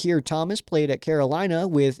Jones and Keir Thomas played at Carolina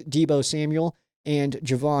with Deebo Samuel and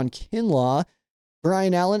Javon Kinlaw.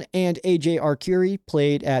 Brian Allen and A.J. Arcuri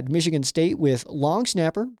played at Michigan State with long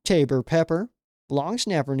snapper Tabor Pepper. Long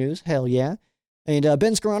snapper news, hell yeah. And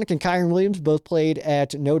Ben Skowronek and Kyron Williams both played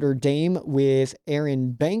at Notre Dame with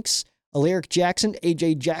Aaron Banks. Alaric Jackson,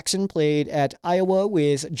 A.J. Jackson played at Iowa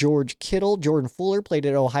with George Kittle. Jordan Fuller played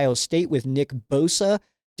at Ohio State with Nick Bosa.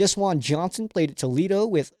 Desjuan Johnson played at Toledo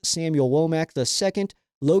with Samuel Womack II.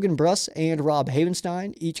 Logan Bruss and Rob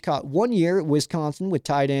Havenstein each caught 1 year at Wisconsin with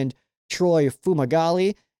tight end Troy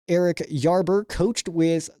Fumagalli. Eric Yarber coached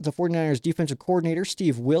with the 49ers defensive coordinator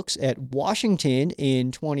Steve Wilks at Washington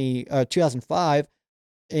in 2005.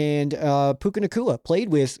 And Puka Nacua played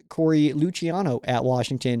with Corey Luciano at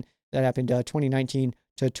Washington. That happened 2019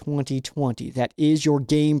 to 2020. That is your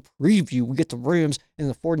game preview. We get the Rams and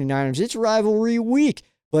the 49ers. It's rivalry week.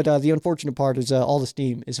 But the unfortunate part is all the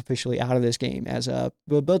steam is officially out of this game, as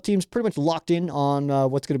both teams pretty much locked in on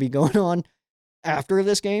what's going to be going on after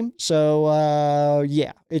this game. So,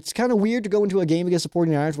 yeah, it's kind of weird to go into a game against the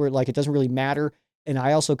 49ers where, it doesn't really matter, and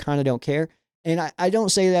I also kind of don't care. And I don't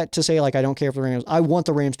say that to say, I don't care for the Rams. I want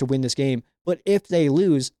the Rams to win this game. But if they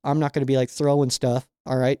lose, I'm not going to be, throwing stuff,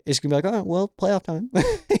 all right? It's going to be oh, well, playoff time.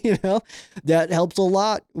 That helps a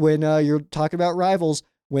lot when you're talking about rivals.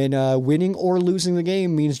 When winning or losing the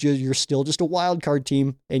game means you're still just a wild card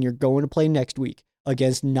team, and you're going to play next week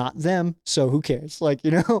against not them, so who cares?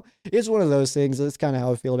 It's one of those things. That's kind of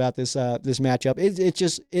how I feel about this matchup.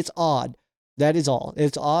 It's odd. That is all.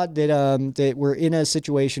 It's odd that we're in a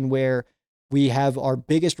situation where we have our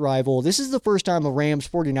biggest rival. This is the first time a Rams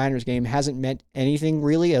 49ers game hasn't meant anything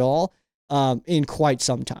really at all in quite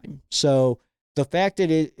some time. So the fact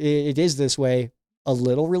that it is this way, a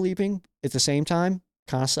little relieving at the same time,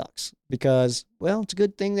 kind of sucks because, well, it's a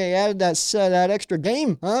good thing they added that extra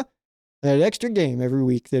game, huh? That extra game every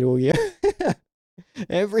week that we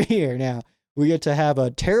every year now. We get to have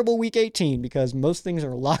a terrible week 18 because most things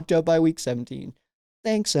are locked up by week 17.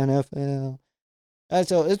 Thanks, NFL.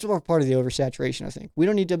 That's part of the oversaturation, I think. We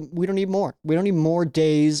don't need more. We don't need more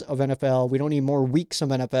days of NFL. We don't need more weeks of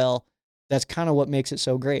NFL. That's kind of what makes it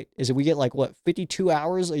so great, is that we get 52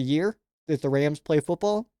 hours a year that the Rams play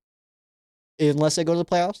football. Unless they go to the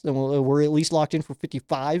playoffs, then we're at least locked in for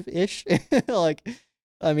 55-ish.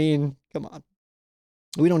 I mean, come on.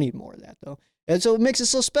 We don't need more of that, though. And so it makes it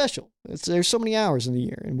so special. There's so many hours in the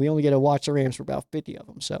year, and we only get to watch the Rams for about 50 of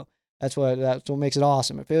them. So that's what makes it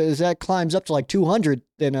awesome. If that climbs up to 200,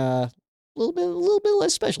 then a little bit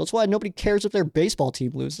less special. That's why nobody cares if their baseball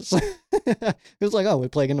team loses. It's oh, we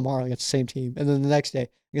play again tomorrow against the same team, and then the next day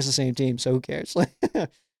against the same team. So who cares?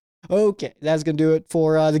 Okay, that's going to do it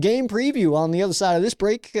for the game preview. On the other side of this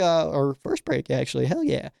break, or first break, actually. Hell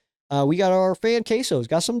yeah. We got our fan quesos.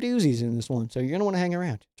 Got some doozies in this one, so you're going to want to hang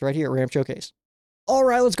around. It's right here at Ram Showcase. All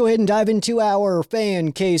right, let's go ahead and dive into our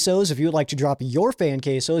fan quesos. If you would like to drop your fan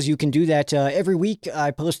quesos, you can do that every week.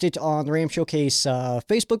 I post it on the Ram Showcase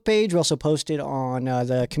Facebook page. We also post it on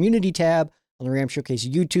the community tab on the Ram Showcase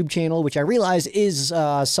YouTube channel, which I realize is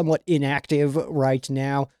somewhat inactive right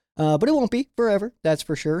now. But it won't be forever, that's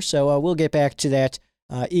for sure. So we'll get back to that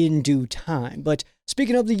in due time. But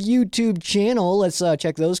speaking of the YouTube channel, let's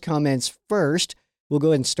check those comments first. We'll go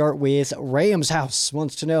ahead and start with Rams House.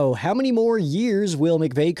 Wants to know, how many more years will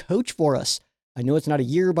McVay coach for us? I know it's not a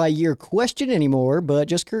year-by-year question anymore, but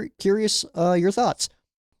just curious your thoughts.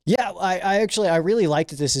 Yeah, I really like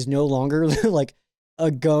that this is no longer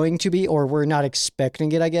going to be, or we're not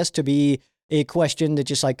expecting it, I guess, to be a question that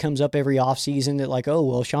just comes up every offseason that oh,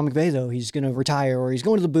 well, Sean McVay, though, he's going to retire or he's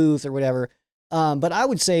going to the booth or whatever. But I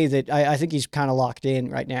would say that I think he's kind of locked in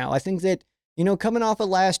right now. I think that, coming off of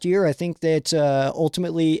last year, I think that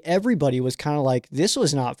ultimately everybody was kind of this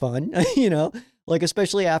was not fun,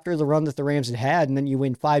 especially after the run that the Rams had. And then you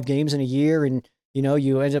win 5 games in a year and,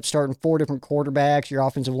 you end up starting 4 different quarterbacks. Your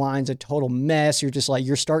offensive line's a total mess. You're just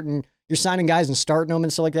you're signing guys and starting them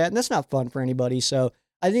and stuff like that. And that's not fun for anybody. So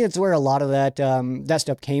I think that's where a lot of that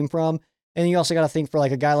stuff came from. And you also got to think for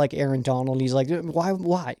a guy like Aaron Donald. He's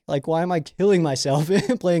why? Why am I killing myself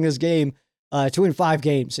playing this game to win 5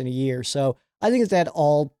 games in a year? So I think that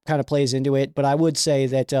all kind of plays into it. But I would say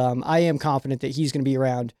that I am confident that he's going to be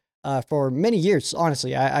around for many years.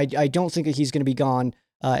 Honestly, I don't think that he's going to be gone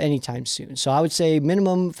anytime soon. So I would say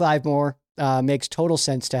minimum 5 more. Makes total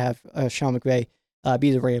sense to have Sean McVay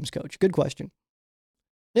be the Rams coach. Good question.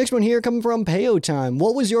 Next one here coming from Payo Time.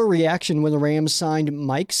 What was your reaction when the Rams signed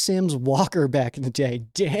Mike Sims Walker back in the day?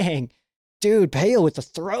 Dang. Dude, Payo with the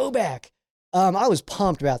throwback. I was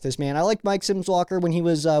pumped about this, man. I liked Mike Sims Walker when he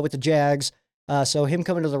was with the Jags. So him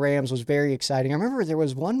coming to the Rams was very exciting. I remember there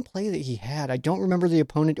was one play that he had. I don't remember the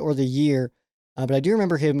opponent or the year, but I do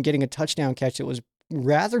remember him getting a touchdown catch that was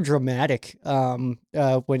rather dramatic in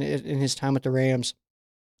his time with the Rams.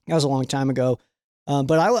 That was a long time ago.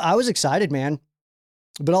 But I was excited, man.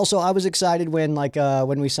 But also, I was excited when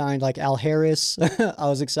we signed Al Harris. I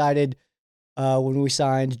was excited when we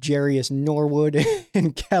signed Jarius Norwood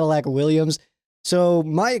and Cadillac Williams. So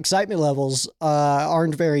my excitement levels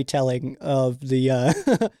aren't very telling of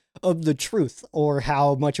the of the truth or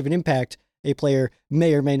how much of an impact a player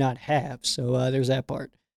may or may not have. So there's that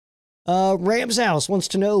part. Rams House wants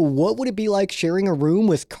to know, what would it be like sharing a room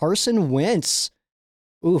with Carson Wentz?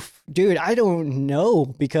 Oof, dude, I don't know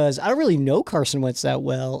because I don't really know Carson Wentz that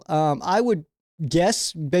well. I would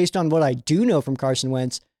guess, based on what I do know from Carson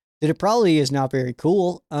Wentz, that it probably is not very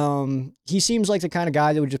cool. He seems like the kind of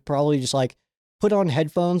guy that would just put on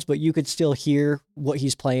headphones, but you could still hear what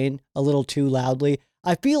he's playing a little too loudly.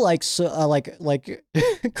 I feel like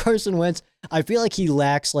Carson Wentz. I feel like he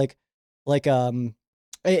lacks and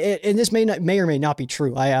this may or may not be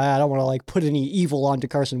true. I don't want to put any evil onto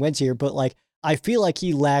Carson Wentz here, but I feel like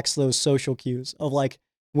he lacks those social cues of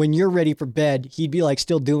when you're ready for bed, he'd be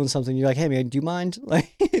still doing something. You're hey man, do you mind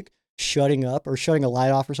shutting up or shutting a light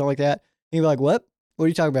off or something like that? And he'd be what? What are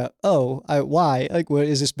you talking about? Oh, why? What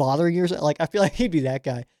is this bothering you? I feel like he'd be that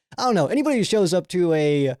guy. I don't know. Anybody who shows up to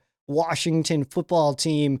a Washington football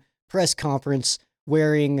team press conference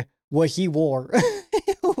wearing what he wore,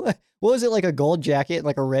 what was it, a gold jacket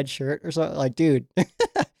and a red shirt or something? Dude,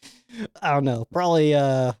 I don't know. Probably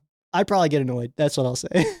I'd probably get annoyed. That's what I'll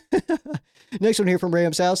say. Next one here from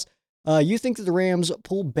Rams House. You think that the Rams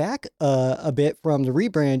pull back a bit from the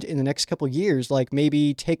rebrand in the next couple years, like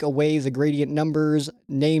maybe take away the gradient numbers,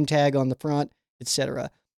 name tag on the front, etc.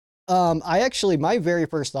 My very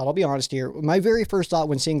first thought, I'll be honest here, my very first thought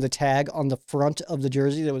when seeing the tag on the front of the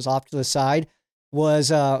jersey that was off to the side was,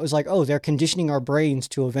 it was like, oh, they're conditioning our brains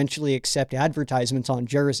to eventually accept advertisements on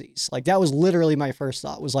jerseys. Like, that was literally my first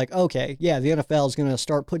thought, was like, okay, yeah, the NFL is going to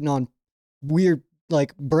start putting on weird,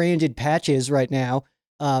 like, branded patches right now,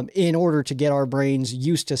 in order to get our brains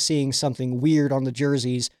used to seeing something weird on the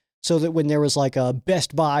jerseys, so that when there was like a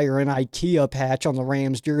Best Buy or an IKEA patch on the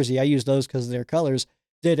Rams jersey, I use those because of their colors,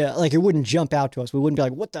 that like it wouldn't jump out to us. We wouldn't be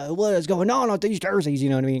like, what is going on with these jerseys? You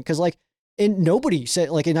know what I mean? Because like, and nobody said,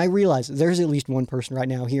 like, and I realize there's at least one person right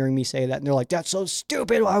now hearing me say that, and they're like, that's so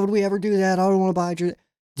stupid. Why would we ever do that? I don't want to buy a jersey.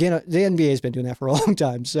 The NBA has been doing that for a long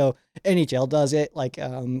time. So NHL does it. Like,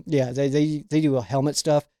 yeah, they do a helmet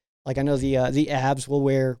stuff. Like, I know the Abs will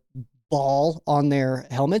wear ball on their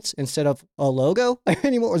helmets instead of a logo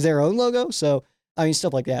anymore, or their own logo. So, I mean,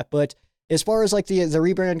 stuff like that. But as far as like the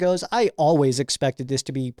rebrand goes, I always expected this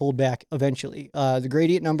to be pulled back eventually. The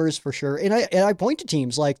gradient numbers for sure. And I point to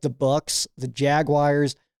teams like the Bucks, the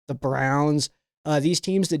Jaguars, the Browns, these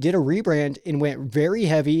teams that did a rebrand and went very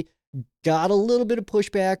heavy, got a little bit of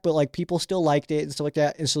pushback, but like people still liked it and stuff like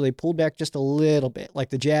that. And so they pulled back just a little bit.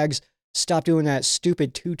 Like the Jags stopped doing that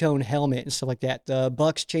stupid two-tone helmet and stuff like that. The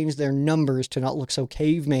Bucks changed their numbers to not look so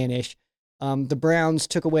cavemanish. The Browns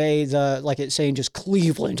took away the, like it's saying just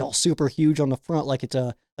Cleveland all super huge on the front, like it's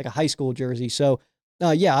a high school jersey. So,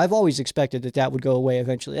 yeah, I've always expected that would go away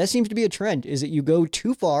eventually. That seems to be a trend, is that you go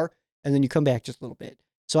too far and then you come back just a little bit.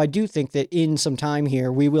 So I do think that in some time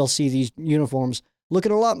here, we will see these uniforms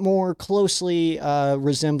looking a lot more closely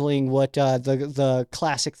resembling what the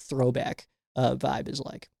classic throwback vibe is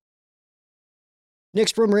like.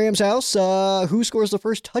 Next from Rams House, who scores the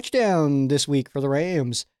first touchdown this week for the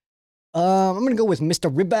Rams? I'm gonna go with Mr.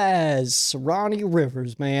 Ribas, Ronnie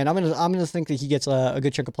Rivers, man. I'm gonna think that he gets a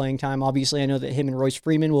good chunk of playing time. Obviously, I know that him and Royce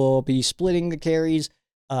Freeman will be splitting the carries,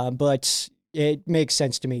 but it makes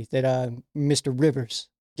sense to me that Mr. Rivers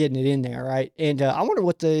getting it in there, right? And I wonder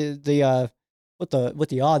what the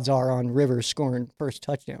odds are on Rivers scoring first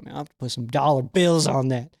touchdown. Man, I'll have to put some dollar bills on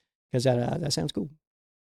that because that sounds cool.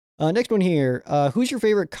 Next one here. Who's your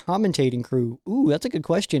favorite commentating crew? Ooh, that's a good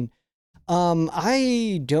question.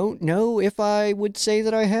 I don't know if I would say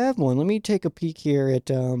that I have one. Let me take a peek here at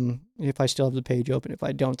if I still have the page open. If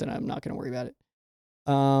I don't, then I'm not going to worry about it.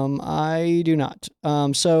 I do not.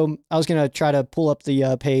 So I was going to try to pull up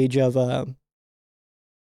the page of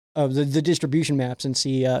the distribution maps and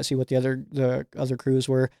see what the other crews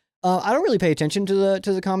were. I don't really pay attention to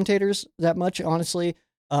the commentators that much, honestly.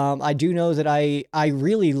 I do know that I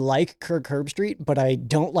really like Kirk Herbstreit, but I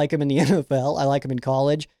don't like him in the NFL. I like him in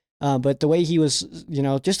college. But the way he was,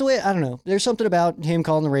 just the way, I don't know, there's something about him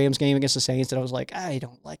calling the Rams game against the Saints that I was like, I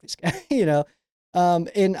don't like this guy,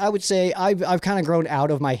 and I would say I've kind of grown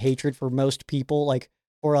out of my hatred for most people,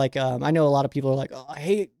 I know a lot of people are like, oh, I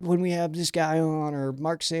hate when we have this guy on, or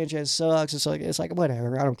Mark Sanchez sucks. It's like,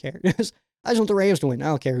 whatever. I don't care. I just want the Rams to win. I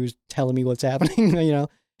don't care who's telling me what's happening, and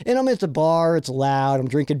I'm at the bar, it's loud, I'm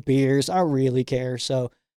drinking beers. I don't really care.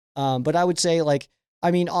 So, but I would say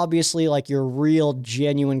obviously, your real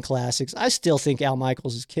genuine classics, I still think Al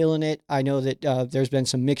Michaels is killing it. I know that there's been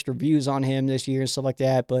some mixed reviews on him this year and stuff like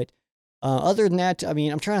that. But other than that,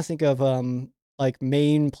 I'm trying to think of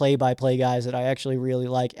main play-by-play guys that I actually really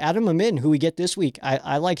like. Adam Amin, who we get this week,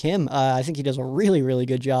 I like him. I think he does a really, really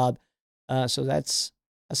good job. So that's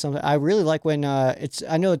something I really like when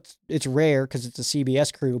I know it's rare because it's a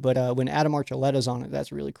CBS crew, but when Adam Archuleta's on it,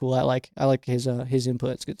 that's really cool. I like his input.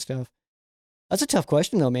 It's good stuff. That's a tough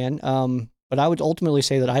question, though, man. But I would ultimately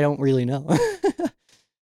say that I don't really know.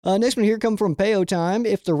 Next one here come from Payo Time.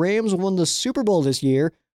 If the Rams won the Super Bowl this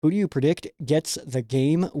year, who do you predict gets the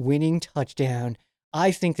game-winning touchdown?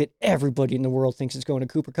 I think that everybody in the world thinks it's going to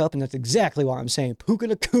Cooper Kupp, and that's exactly why I'm saying Puka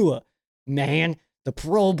Nacua. Man, the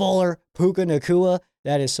Pro Bowler, Puka Nacua.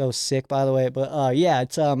 That is so sick, by the way. But yeah,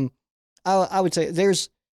 it's I would say there's.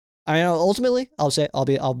 Ultimately,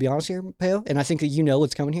 I'll be honest here, Peo, and I think that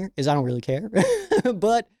what's coming here is I don't really care.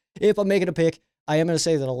 But if I'm making a pick, I am going to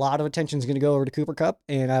say that a lot of attention is going to go over to Cooper Kupp,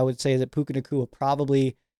 and I would say that Puka Nacua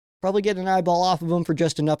probably get an eyeball off of him for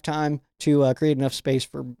just enough time to create enough space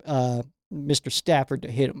for Mr. Stafford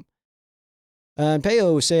to hit him. And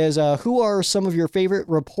Peo says, who are some of your favorite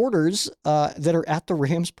reporters that are at the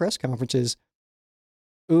Rams press conferences?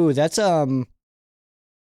 Ooh, that's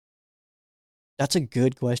a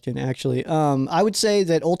good question, actually. I would say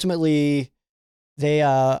that ultimately,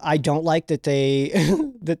 I don't like that they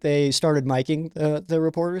that they started miking the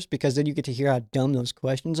reporters, because then you get to hear how dumb those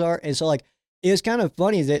questions are. And so like it was kind of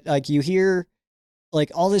funny that like you hear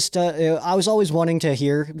like all this stuff. I was always wanting to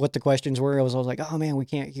hear what the questions were. I was always like, oh man, we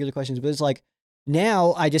can't hear the questions. But it's like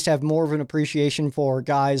now I just have more of an appreciation for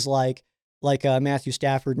guys like Matthew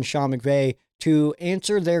Stafford and Sean McVay to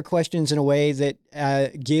answer their questions in a way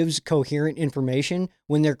that gives coherent information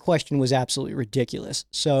when their question was absolutely ridiculous.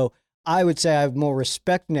 So I would say I have more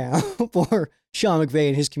respect now for Sean McVay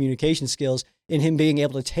and his communication skills, in him being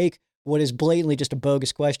able to take what is blatantly just a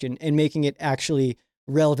bogus question and making it actually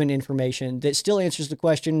relevant information that still answers the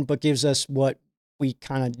question, but gives us what we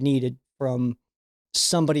kind of needed from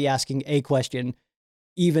somebody asking a question,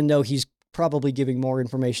 even though he's probably giving more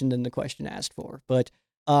information than the question asked for. But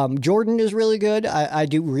Jordan is really good. I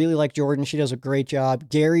do really like Jordan. She does a great job.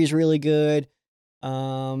 Gary's really good.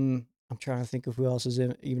 I'm trying to think of who else is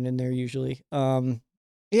even in there usually.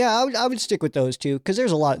 Yeah, I would stick with those two, because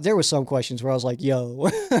there was some questions where I was like, yo,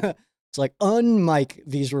 it's like, unmic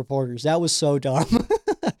these reporters. That was so dumb.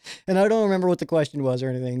 And I don't remember what the question was or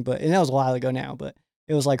anything, and that was a while ago now, but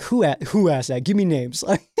it was like, who asked that? Give me names.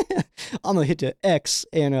 Like, I'm going to hit the X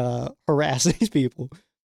and harass these people.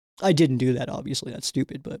 I didn't do that, obviously. That's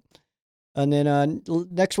stupid, but... And then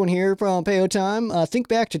next one here from Payo Time. Think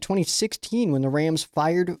back to 2016 when the Rams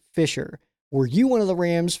fired Fisher. Were you one of the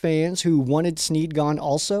Rams fans who wanted Snead gone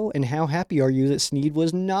also? And how happy are you that Snead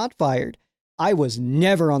was not fired? I was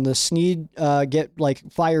never on the Snead,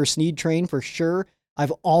 fire Snead train for sure.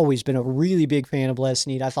 I've always been a really big fan of Les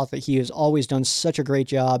Snead. I thought that he has always done such a great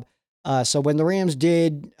job. So when the Rams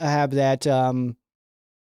did have that, the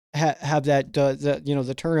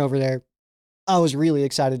turnover there, I was really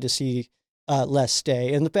excited to see Les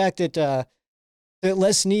stay. And the fact that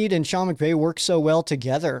Les Snead and Sean McVay work so well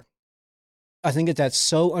together, I think that's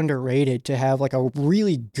so underrated, to have like a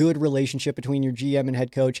really good relationship between your GM and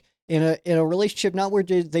head coach, in a relationship not where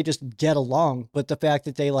they just get along, but the fact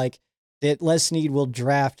that that Les Snead will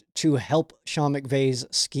draft to help Sean McVay's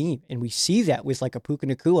scheme. And we see that with like a Puka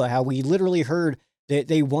Nacua, how we literally heard that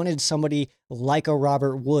they wanted somebody like a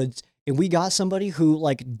Robert Woods, and we got somebody who,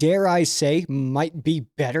 like, dare I say, might be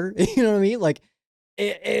better. You know what I mean? Like,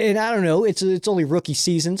 and I don't know, it's only rookie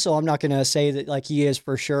season, so I'm not going to say that like he is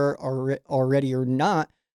for sure already or not,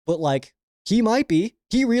 but like he might be,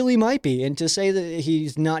 he really might be. And to say that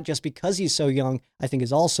he's not just because he's so young, I think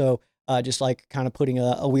is also just like kind of putting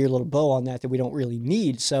a weird little bow on that we don't really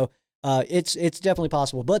need. So it's definitely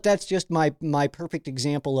possible, but that's just my perfect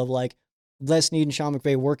example of like Les Snead and Sean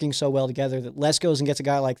McVay working so well together that Les goes and gets a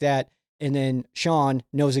guy like that, and then Sean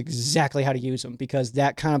knows exactly how to use him, because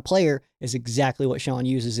that kind of player is exactly what Sean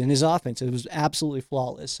uses in his offense. It was absolutely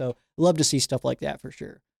flawless. So love to see stuff like that for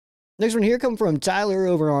sure. Next one here comes from Tyler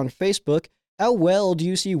over on Facebook. How well do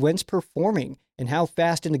you see Wentz performing, and how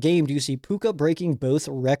fast in the game do you see Puka breaking both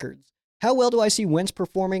records? How well do I see Wentz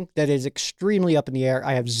performing? That is extremely up in the air.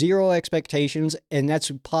 I have zero expectations, and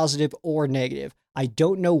that's positive or negative. I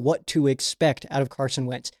don't know what to expect out of Carson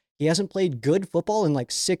Wentz. He hasn't played good football in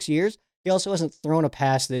like 6 years. He also hasn't thrown a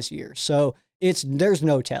pass this year. So there's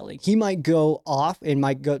no telling. He might go off and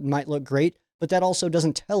might look great, but that also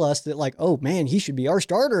doesn't tell us that like, oh man, he should be our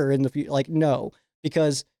starter in the future. Like, no,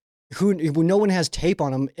 because no one has tape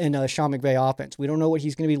on him in a Sean McVay offense. We don't know what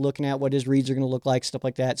he's going to be looking at, what his reads are going to look like, stuff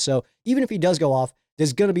like that. So even if he does go off,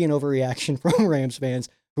 there's going to be an overreaction from Rams fans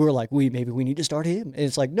who are like, maybe we need to start him. And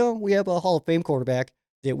it's like, no, we have a Hall of Fame quarterback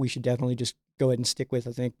that we should definitely just go ahead and stick with,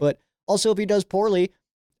 I think. But also, if he does poorly,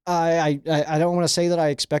 I don't want to say that I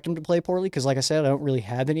expect him to play poorly, because like I said, I don't really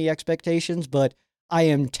have any expectations, but I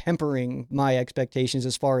am tempering my expectations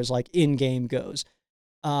as far as like in-game goes.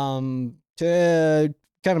 To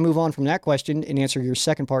kind of move on from that question and answer your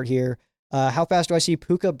second part here, how fast do I see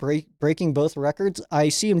Puka breaking both records? I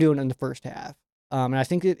see him doing it in the first half. And I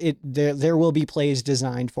think there will be plays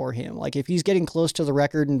designed for him. Like if he's getting close to the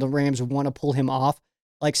record and the Rams want to pull him off,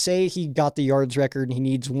 like say he got the yards record and he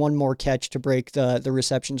needs one more catch to break the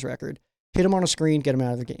receptions record, hit him on a screen, get him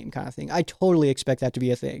out of the game kind of thing. I totally expect that to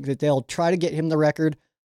be a thing, that they'll try to get him the record.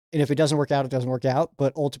 And if it doesn't work out, it doesn't work out.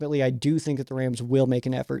 But ultimately, I do think that the Rams will make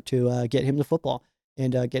an effort to get him the football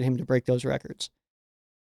and get him to break those records.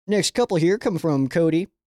 Next couple here come from Cody.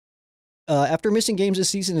 After missing games this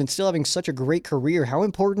season and still having such a great career, how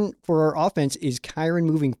important for our offense is Kyren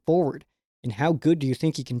moving forward? And how good do you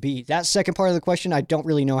think he can be? That second part of the question, I don't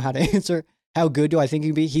really know how to answer. How good do I think he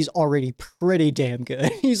can be? He's already pretty damn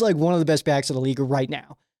good. He's like one of the best backs in the league right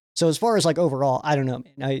now. So as far as like overall, I don't know,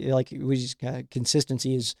 man.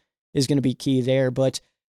 Consistency is going to be key there. But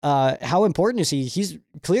how important is he? He's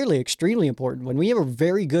clearly extremely important. When we have a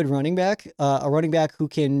very good running back, a running back who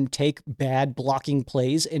can take bad blocking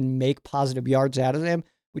plays and make positive yards out of them,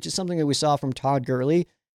 which is something that we saw from Todd Gurley,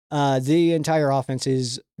 the entire offense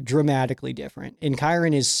is dramatically different. And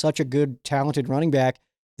Kyren is such a good, talented running back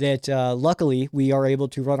that luckily we are able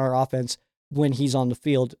to run our offense when he's on the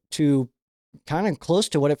field to kind of close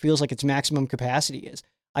to what it feels like its maximum capacity is.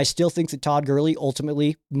 I still think that Todd Gurley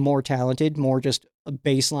ultimately more talented, more just a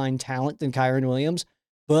baseline talent than Kyren Williams.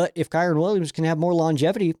 But if Kyren Williams can have more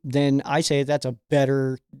longevity, then I say that's a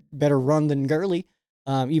better run than Gurley.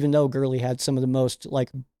 Even though Gurley had some of the most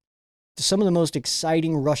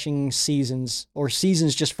exciting rushing seasons or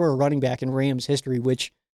seasons just for a running back in Rams history,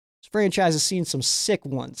 which this franchise has seen some sick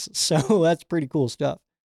ones. So that's pretty cool stuff.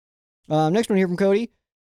 Next one here from Cody.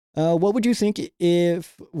 What would you think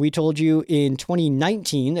if we told you in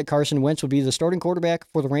 2019 that Carson Wentz would be the starting quarterback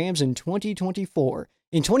for the Rams in 2024?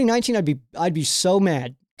 In 2019, I'd be so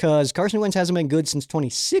mad because Carson Wentz hasn't been good since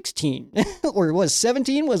 2016 or was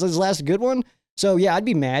 17 was his last good one. So yeah, I'd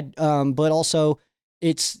be mad. But also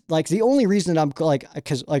it's like the only reason that I'm like,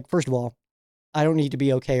 because like, first of all, I don't need to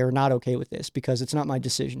be okay or not okay with this because it's not my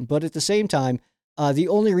decision. But at the same time, the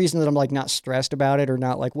only reason that I'm like not stressed about it or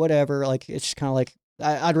not like whatever, like it's just kind of like,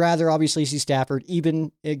 I'd rather obviously see Stafford,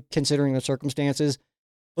 even considering the circumstances.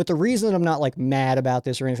 But the reason that I'm not like mad about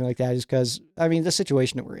this or anything like that is because, I mean, the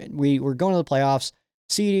situation that we're in, we're going to the playoffs.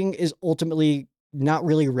 Seeding is ultimately not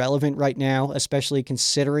really relevant right now, especially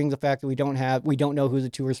considering the fact that we don't know who the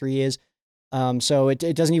 2 or 3 is. So it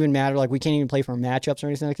doesn't even matter. Like we can't even play for matchups or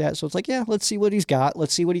anything like that. So it's like, yeah, let's see what he's got.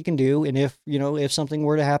 Let's see what he can do. And if something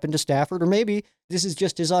were to happen to Stafford, or maybe this is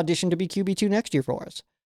just his audition to be QB2 next year for us.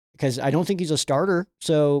 Because I don't think he's a starter.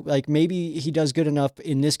 So, like, maybe he does good enough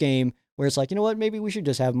in this game where it's like, you know what, maybe we should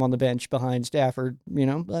just have him on the bench behind Stafford,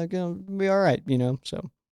 like, be all right,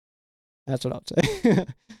 So, that's what I'd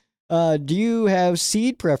say. Do you have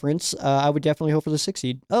seed preference? I would definitely hope for the 6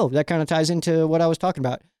 seed. Oh, that kind of ties into what I was talking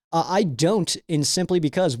about. I don't, and simply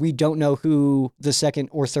because we don't know who the 2nd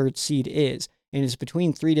or 3rd seed is. And it's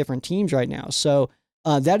between 3 different teams right now. So,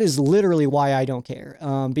 that is literally why I don't care.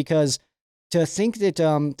 Because to think that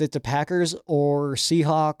that the Packers or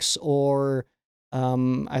Seahawks or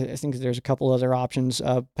I think there's a couple other options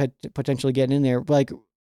potentially getting in there, but like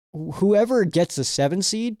whoever gets the 7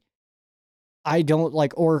 seed, I don't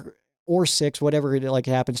like or 6, whatever it like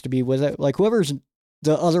happens to be with it. Like whoever's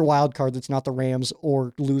the other wild card that's not the Rams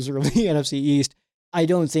or loser of the NFC East, I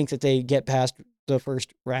don't think that they get past the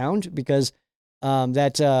first round because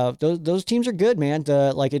those teams are good, man.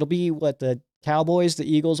 It'll be what the Cowboys, the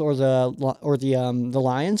Eagles, or the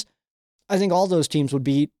Lions. I think all those teams would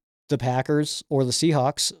beat the Packers or the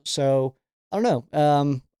Seahawks. So I don't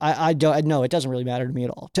know. I don't know. It doesn't really matter to me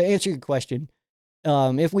at all. To answer your question,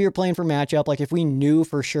 if we were playing for matchup, like if we knew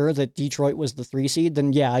for sure that Detroit was the 3 seed,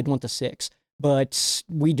 then yeah, I'd want the 6. But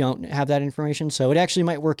we don't have that information, so it actually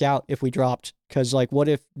might work out if we dropped. Because like, what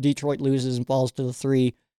if Detroit loses and falls to the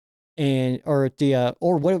 3, what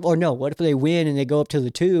if they win and they go up to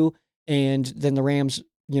the 2? And then the Rams,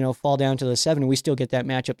 fall down to the 7, and we still get that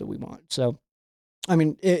matchup that we want. So, I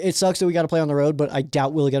mean, it sucks that we got to play on the road, but I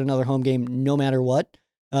doubt we'll get another home game no matter what,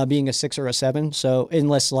 being a 6 or a 7. So,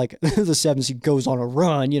 unless like the 7 seed goes on a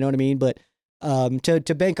run, you know what I mean? But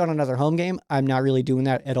to bank on another home game, I'm not really doing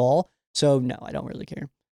that at all. So, no, I don't really care.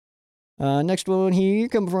 Next one here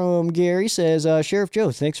come from Gary, says, Sheriff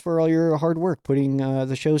Joe, thanks for all your hard work putting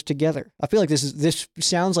the shows together. I feel like this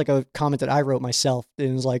sounds like a comment that I wrote myself.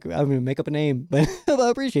 And it's like, I'm going to make up a name, but I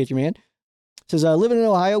appreciate you, man. Says, living in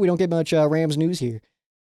Ohio, we don't get much Rams news here.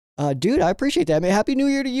 Dude, I appreciate that, man. Happy New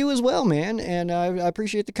Year to you as well, man. And I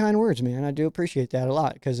appreciate the kind words, man. I do appreciate that a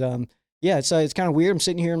lot because, yeah, it's kind of weird. I'm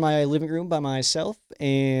sitting here in my living room by myself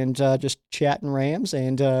and just chatting Rams,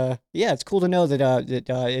 and yeah, it's cool to know that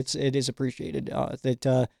it is appreciated.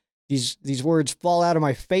 That these words fall out of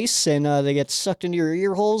my face and they get sucked into your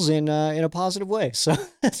ear holes in a positive way. So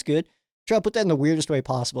that's good. Try to put that in the weirdest way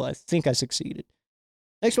possible. I think I succeeded.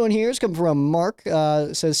 Next one here is coming from Mark.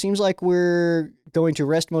 Says, seems like we're going to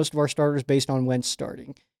rest most of our starters based on Wentz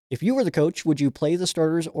starting. If you were the coach, would you play the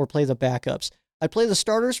starters or play the backups? I'd play the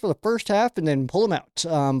starters for the first half and then pull them out.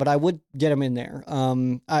 But I would get them in there.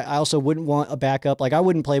 I also wouldn't want a backup. Like I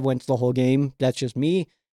wouldn't play Wentz the whole game. That's just me.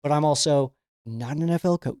 But I'm also not an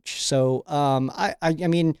NFL coach. So I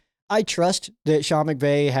mean, I trust that Sean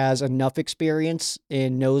McVay has enough experience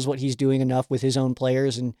and knows what he's doing enough with his own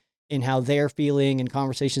players and how they're feeling and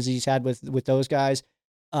conversations he's had with those guys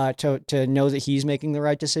to know that he's making the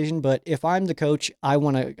right decision. But if I'm the coach, I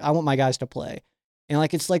want my guys to play. And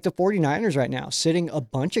like, it's like the 49ers right now, sitting a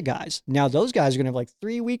bunch of guys. Now those guys are going to have like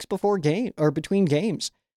 3 weeks before game or between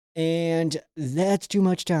games. And that's too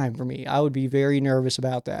much time for me. I would be very nervous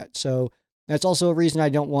about that. So that's also a reason I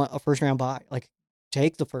don't want a first round bye. Like,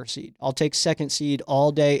 take the first seed. I'll take second seed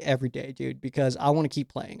all day, every day, dude, because I want to keep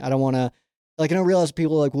playing. I don't want to, like, I don't realize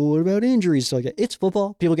people are like, well, what about injuries? So like, it's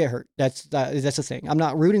football. People get hurt. That's the thing. I'm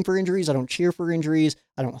not rooting for injuries. I don't cheer for injuries.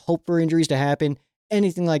 I don't hope for injuries to happen,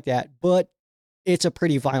 anything like that. But it's a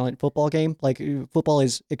pretty violent football game. Like, football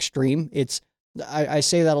is extreme. I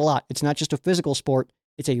say that a lot. It's not just a physical sport.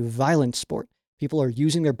 It's a violent sport. People are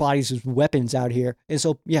using their bodies as weapons out here. And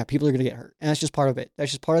so, yeah, people are going to get hurt. And that's just part of it. That's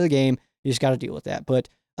just part of the game. You just got to deal with that. But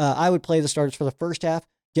I would play the starters for the first half,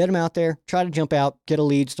 get them out there, try to jump out, get a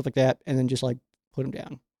lead, stuff like that, and then just like put them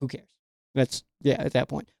down. Who cares? That's, yeah, at that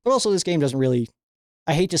point. But also, this game doesn't really,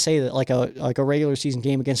 I hate to say that like a regular season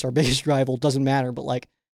game against our biggest rival doesn't matter, but like,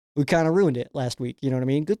 we kind of ruined it last week. You know what I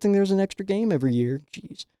mean? Good thing there's an extra game every year.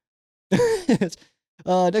 Jeez.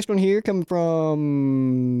 Next one here coming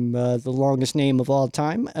from the longest name of all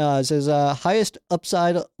time. It says, highest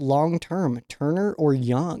upside long term, Turner or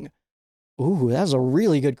Young? Ooh, that's a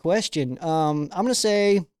really good question. I'm going to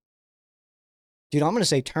say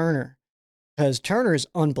Turner, because Turner is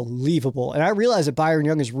unbelievable. And I realize that Byron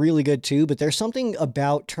Young is really good too, but there's something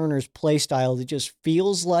about Turner's play style that just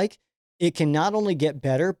feels like it can not only get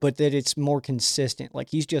better, but that it's more consistent.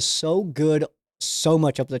 Like, he's just so good so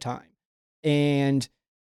much of the time. And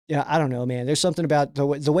yeah, I don't know, man. There's something about the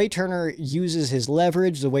way Turner uses his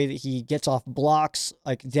leverage, the way that he gets off blocks,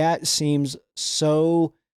 like that seems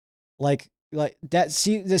so like that.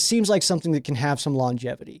 This seems like something that can have some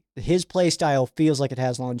longevity. His play style feels like it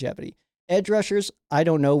has longevity. Edge rushers, I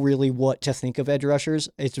don't know really what to think of edge rushers.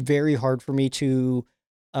 It's very hard for me to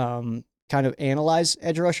kind of analyze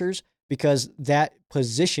edge rushers because that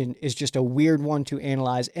position is just a weird one to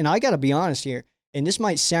analyze. And I got to be honest here, and this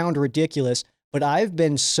might sound ridiculous, but I've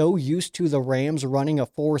been so used to the Rams running a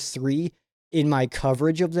 4-3 in my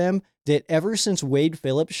coverage of them that ever since Wade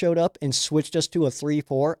Phillips showed up and switched us to a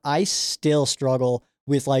 3-4, I still struggle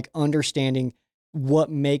with like understanding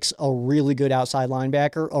what makes a really good outside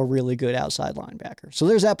linebacker a really good outside linebacker. So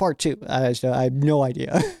there's that part too. I have no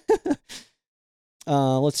idea.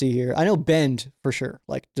 Let's see here. I know bend for sure.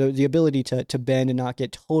 Like the ability to bend and not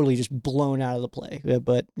get totally just blown out of the play.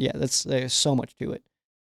 But yeah, there's so much to it.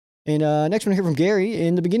 And next one here from Gary.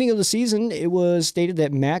 In the beginning of the season, it was stated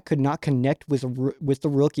that Matt could not connect with the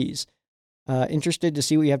rookies. Interested to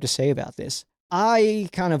see what you have to say about this. I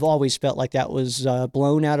kind of always felt like that was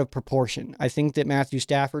blown out of proportion. I think that Matthew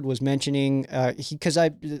Stafford was mentioning because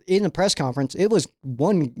in the press conference, it was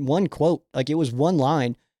one quote, like it was one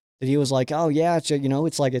line that he was like, "Oh yeah,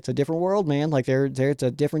 it's like it's a different world, man. Like it's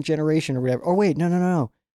a different generation or whatever." Oh wait,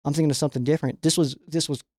 no. I'm thinking of something different. This was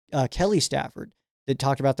Kelly Stafford that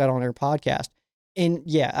talked about that on their podcast. And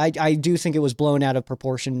yeah, I do think it was blown out of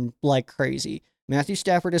proportion like crazy. Matthew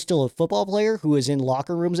Stafford is still a football player who is in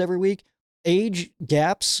locker rooms every week. Age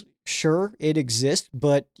gaps, sure, it exists,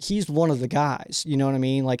 but he's one of the guys. You know what I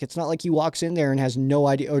mean? Like, it's not like he walks in there and has no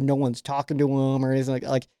idea or no one's talking to him or anything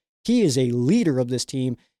like he is a leader of this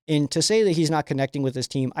team. And to say that he's not connecting with this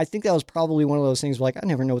team, I think that was probably one of those things where, like, I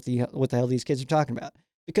never know what the hell these kids are talking about,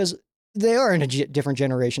 because they are in a different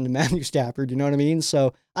generation than Matthew Stafford. You know what I mean?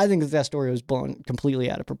 So I think that story was blown completely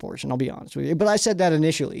out of proportion. I'll be honest with you. But I said that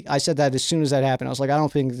initially. I said that as soon as that happened. I was like, I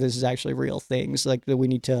don't think this is actually real things like that we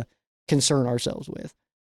need to concern ourselves with.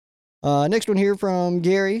 Next one here from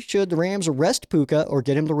Gary. Should the Rams arrest Puka or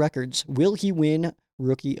get him the records? Will he win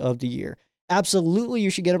Rookie of the Year? Absolutely, you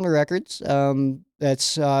should get him the records.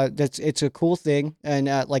 That's it's a cool thing, and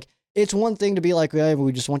it's one thing to be like, hey,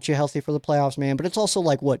 we just want you healthy for the playoffs, man. But it's also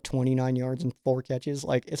like, what, 29 yards and 4 catches?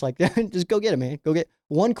 Like, it's like, just go get it, man. Go get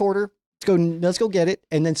one quarter. Let's go get it,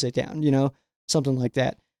 and then sit down. Something like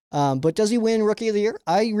that. But does he win Rookie of the Year?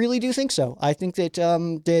 I really do think so. I think that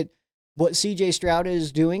that what CJ Stroud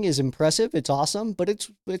is doing is impressive. It's awesome, but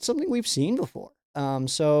it's something we've seen before.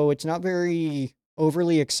 So it's not very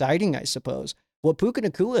overly exciting, I suppose. What Puka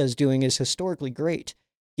Nacua is doing is historically great.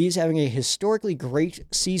 He's having a historically great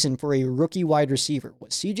season for a rookie wide receiver.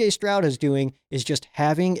 What CJ Stroud is doing is just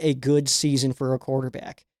having a good season for a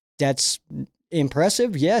quarterback. That's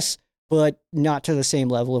impressive, yes, but not to the same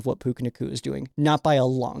level of what Puka Nacua is doing. Not by a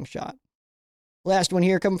long shot. Last one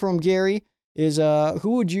here coming from Gary is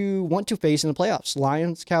who would you want to face in the playoffs?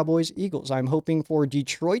 Lions, Cowboys, Eagles. I'm hoping for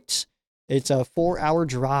Detroit. It's a 4-hour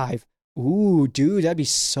drive. Ooh, dude, that'd be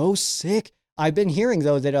so sick. I've been hearing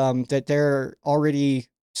though that they're already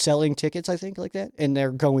selling tickets, I think, like that, and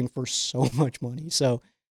they're going for so much money. So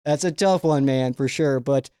that's a tough one, man, for sure.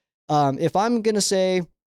 But If I'm going to say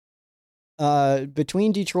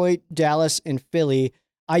between Detroit, Dallas, and Philly,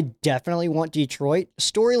 I definitely want Detroit.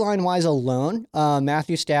 Storyline-wise alone,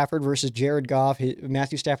 Matthew Stafford versus Jared Goff.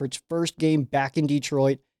 Matthew Stafford's first game back in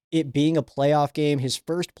Detroit, it being a playoff game, his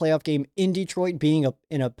first playoff game in Detroit being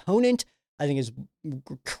an opponent, I think is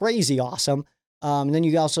crazy awesome. And then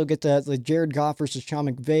you also get the Jared Goff versus Sean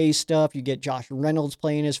McVay stuff. You get Josh Reynolds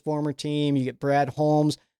playing his former team. You get Brad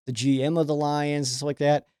Holmes, the GM of the Lions, and stuff like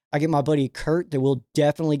that. I get my buddy Kurt that we'll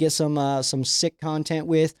definitely get some sick content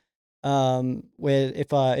with if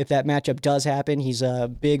that matchup does happen. He's a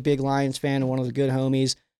big Lions fan and one of the good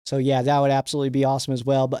homies. So yeah, that would absolutely be awesome as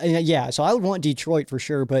well. But yeah, so I would want Detroit for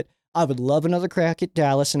sure, but I would love another crack at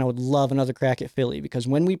Dallas, and I would love another crack at Philly, because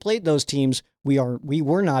when we played those teams, we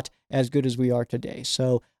were not as good as we are today.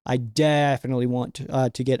 So I definitely want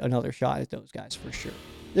to get another shot at those guys for sure.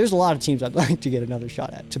 There's a lot of teams I'd like to get another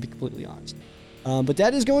shot at, to be completely honest. But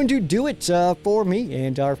that is going to do it for me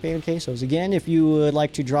and our fan quesos. Again, if you would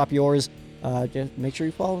like to drop yours, just make sure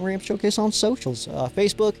you follow Rams Showcase on socials.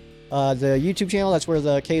 Facebook, the YouTube channel, that's where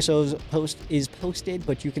the quesos post is posted,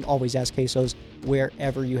 but you can always ask quesos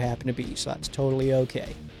wherever you happen to be, so that's totally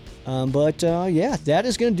okay. Yeah, that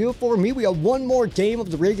is going to do it for me. We got one more game of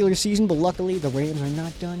the regular season, but luckily the Rams are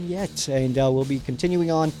not done yet, and we'll be continuing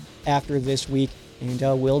on after this week, and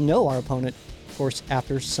we'll know our opponent, of course,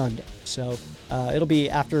 after Sunday. So it'll be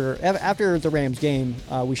after the Rams game,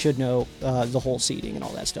 we should know the whole seeding and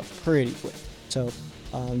all that stuff pretty quick. So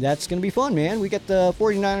that's going to be fun, man. We get the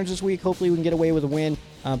 49ers this week. Hopefully we can get away with a win.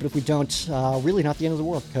 But if we don't, really not the end of the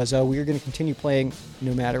world, because we're going to continue playing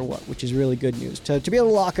no matter what, which is really good news. To be able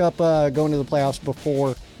to lock up going to the playoffs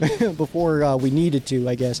before we needed to,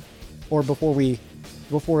 I guess, or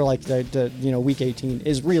before like the week 18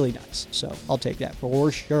 is really nice. So I'll take that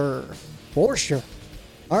for sure. For sure.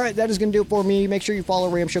 All right, that is going to do it for me. Make sure you follow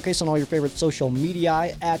Ram Showcase on all your favorite social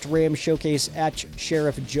media, at Ram Showcase, at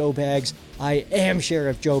Sheriff Joe Bags. I am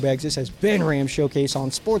Sheriff Joe Bags. This has been Ram Showcase on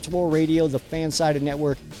Sports War Radio, the Fansided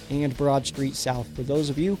Network, and Broad Street South. For those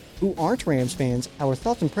of you who aren't Rams fans, our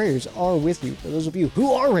thoughts and prayers are with you. For those of you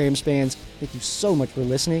who are Rams fans, thank you so much for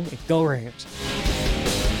listening, and go Rams.